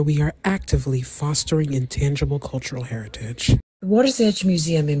Museum, where we are actively fostering intangible cultural heritage. The Water's Edge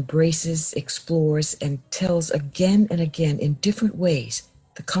Museum embraces, explores, and tells again and again in different ways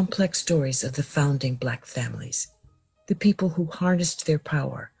the complex stories of the founding Black families, the people who harnessed their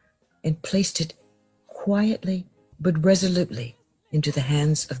power and placed it quietly but resolutely into the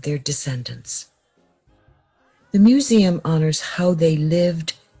hands of their descendants. The museum honors how they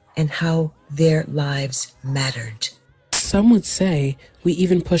lived and how their lives mattered. Some would say we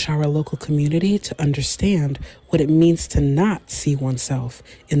even push our local community to understand what it means to not see oneself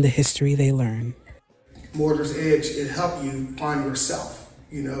in the history they learn. Water's Edge, it helps you find yourself.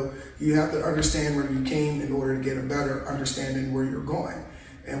 You know, you have to understand where you came in order to get a better understanding where you're going.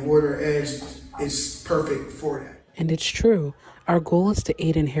 And Water's Edge is perfect for that. And it's true. Our goal is to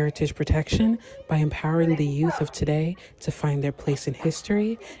aid in heritage protection by empowering the youth of today to find their place in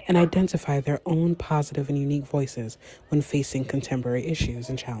history and identify their own positive and unique voices when facing contemporary issues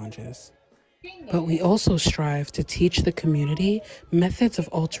and challenges. But we also strive to teach the community methods of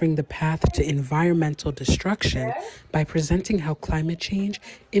altering the path to environmental destruction by presenting how climate change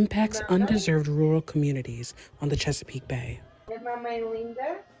impacts undeserved rural communities on the Chesapeake Bay.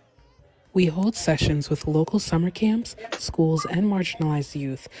 We hold sessions with local summer camps, schools, and marginalized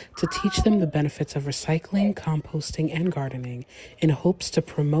youth to teach them the benefits of recycling, composting, and gardening in hopes to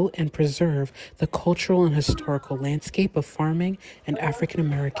promote and preserve the cultural and historical landscape of farming and African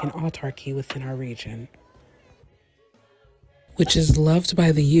American autarky within our region, which is loved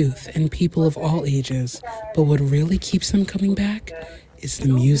by the youth and people of all ages, but what really keeps them coming back is the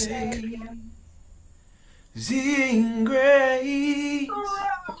music. Sing grace,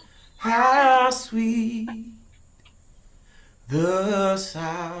 how sweet the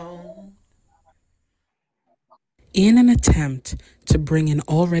sound. In an attempt to bring an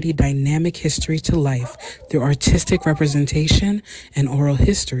already dynamic history to life through artistic representation and oral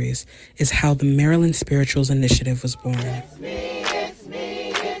histories is how the Maryland Spirituals Initiative was born. It's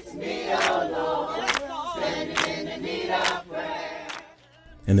me, oh Lord, standing in the need of prayer.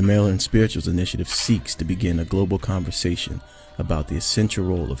 And the Maryland Spirituals Initiative seeks to begin a global conversation about the essential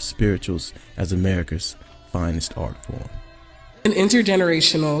role of spirituals as America's finest art form. An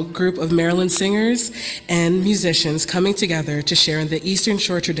intergenerational group of Maryland singers and musicians coming together to share in the Eastern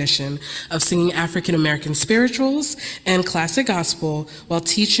Shore tradition of singing African American spirituals and classic gospel while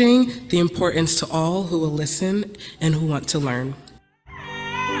teaching the importance to all who will listen and who want to learn.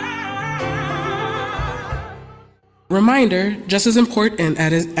 Reminder, just as important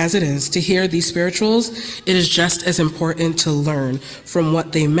as it is to hear these spirituals, it is just as important to learn from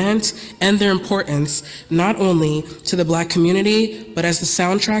what they meant and their importance, not only to the Black community, but as the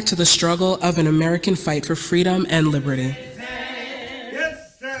soundtrack to the struggle of an American fight for freedom and liberty.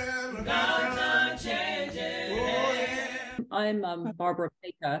 I'm Barbara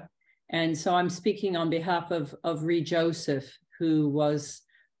Baker, and so I'm speaking on behalf of Ree Joseph, who was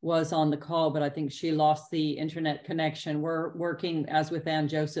on the call, but I think she lost the internet connection. We're working, as with Ann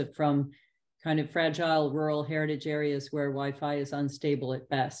Joseph, from kind of fragile rural heritage areas where Wi-Fi is unstable at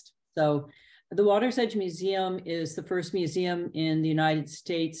best. So the Water's Edge Museum is the first museum in the United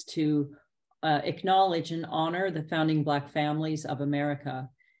States to acknowledge and honor the founding Black families of America.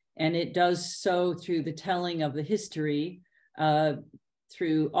 And it does so through the telling of the history,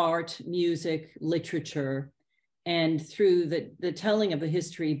 through art, music, literature, and through the telling of the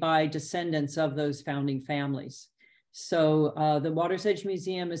history by descendants of those founding families. So the Water's Edge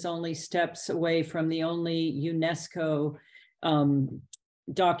Museum is only steps away from the only UNESCO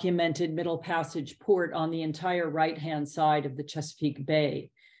documented Middle Passage port on the entire right-hand side of the Chesapeake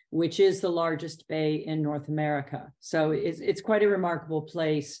Bay. which is the largest bay in North America. So it's quite a remarkable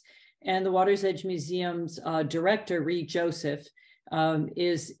place. And the Water's Edge Museum's director, Ree Joseph,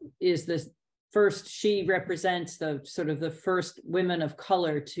 is the first, she represents the sort of the first women of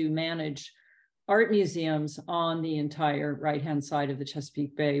color to manage art museums on the entire right-hand side of the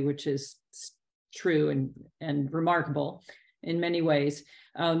Chesapeake Bay, which is true and remarkable in many ways.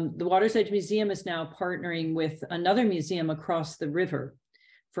 The Water's Edge Museum is now partnering with another museum across the river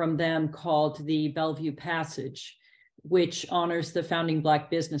from them called the Bellevue Passage, which honors the founding Black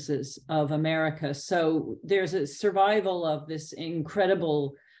businesses of America. So there's a survival of this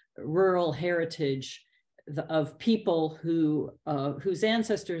incredible rural heritage of people who whose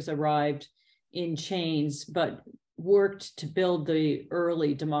ancestors arrived in chains, but worked to build the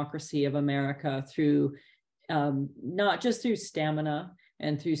early democracy of America through not just through stamina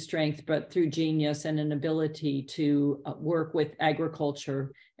and through strength, but through genius and an ability to work with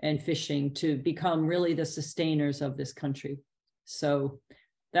agriculture and fishing to become really the sustainers of this country. So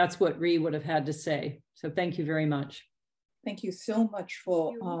that's what Ree would have had to say. So thank you very much. Thank you so much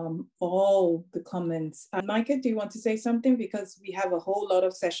for all the comments. Micah, do you want to say something? Because we have a whole lot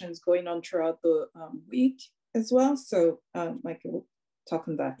of sessions going on throughout the week as well. So Micah will talk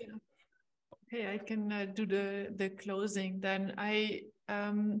on that. Yeah. Okay, I can do the closing then.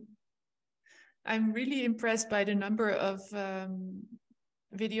 I'm really impressed by the number of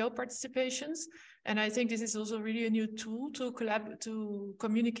video participations, and I think this is also really a new tool to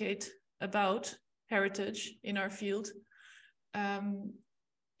communicate about heritage in our field.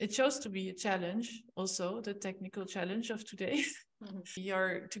 It shows to be a challenge, also the technical challenge of today. We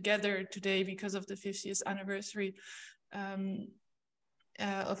are together today because of the 50th anniversary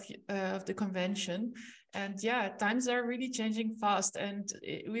of the convention, and yeah, times are really changing fast, and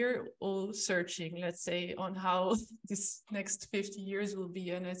we're all searching, let's say, on how this next 50 years will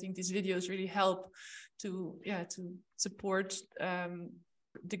be. And I think these videos really help to support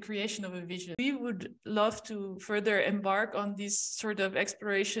the creation of a vision. We would love to further embark on these sort of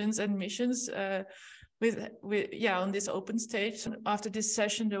explorations and missions on this open stage. After this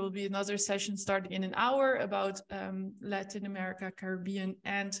session, there will be another session starting in an hour about Latin America, Caribbean,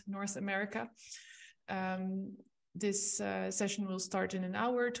 and North America. This session will start in an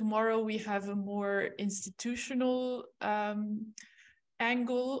hour. Tomorrow we have a more institutional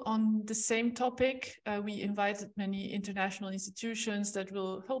angle on the same topic. We invited many international institutions that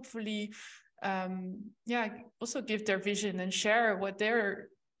will hopefully also give their vision and share what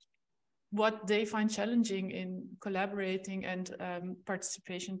they find challenging in collaborating and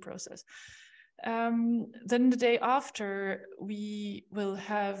participation process. Then the day after, we will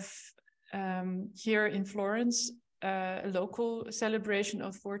have here in Florence a local celebration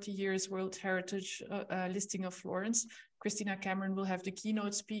of 40 years World Heritage listing of Florence. Christina Cameron will have the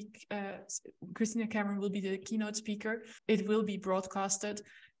keynote Christina Cameron will be the keynote speaker. It will be broadcasted,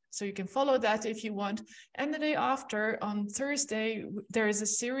 so you can follow that if you want. And the day after, on Thursday, there is a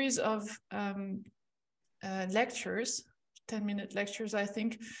series of lectures, 10-minute lectures, I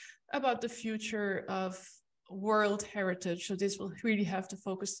think, about the future of World Heritage. So this will really have to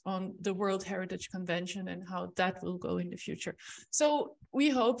focus on the World Heritage Convention and how that will go in the future. So we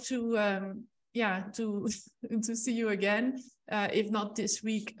hope to to see you again, if not this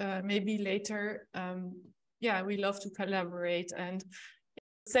week, maybe later. We love to collaborate, and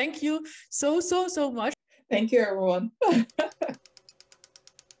thank you so much. Thank you, everyone.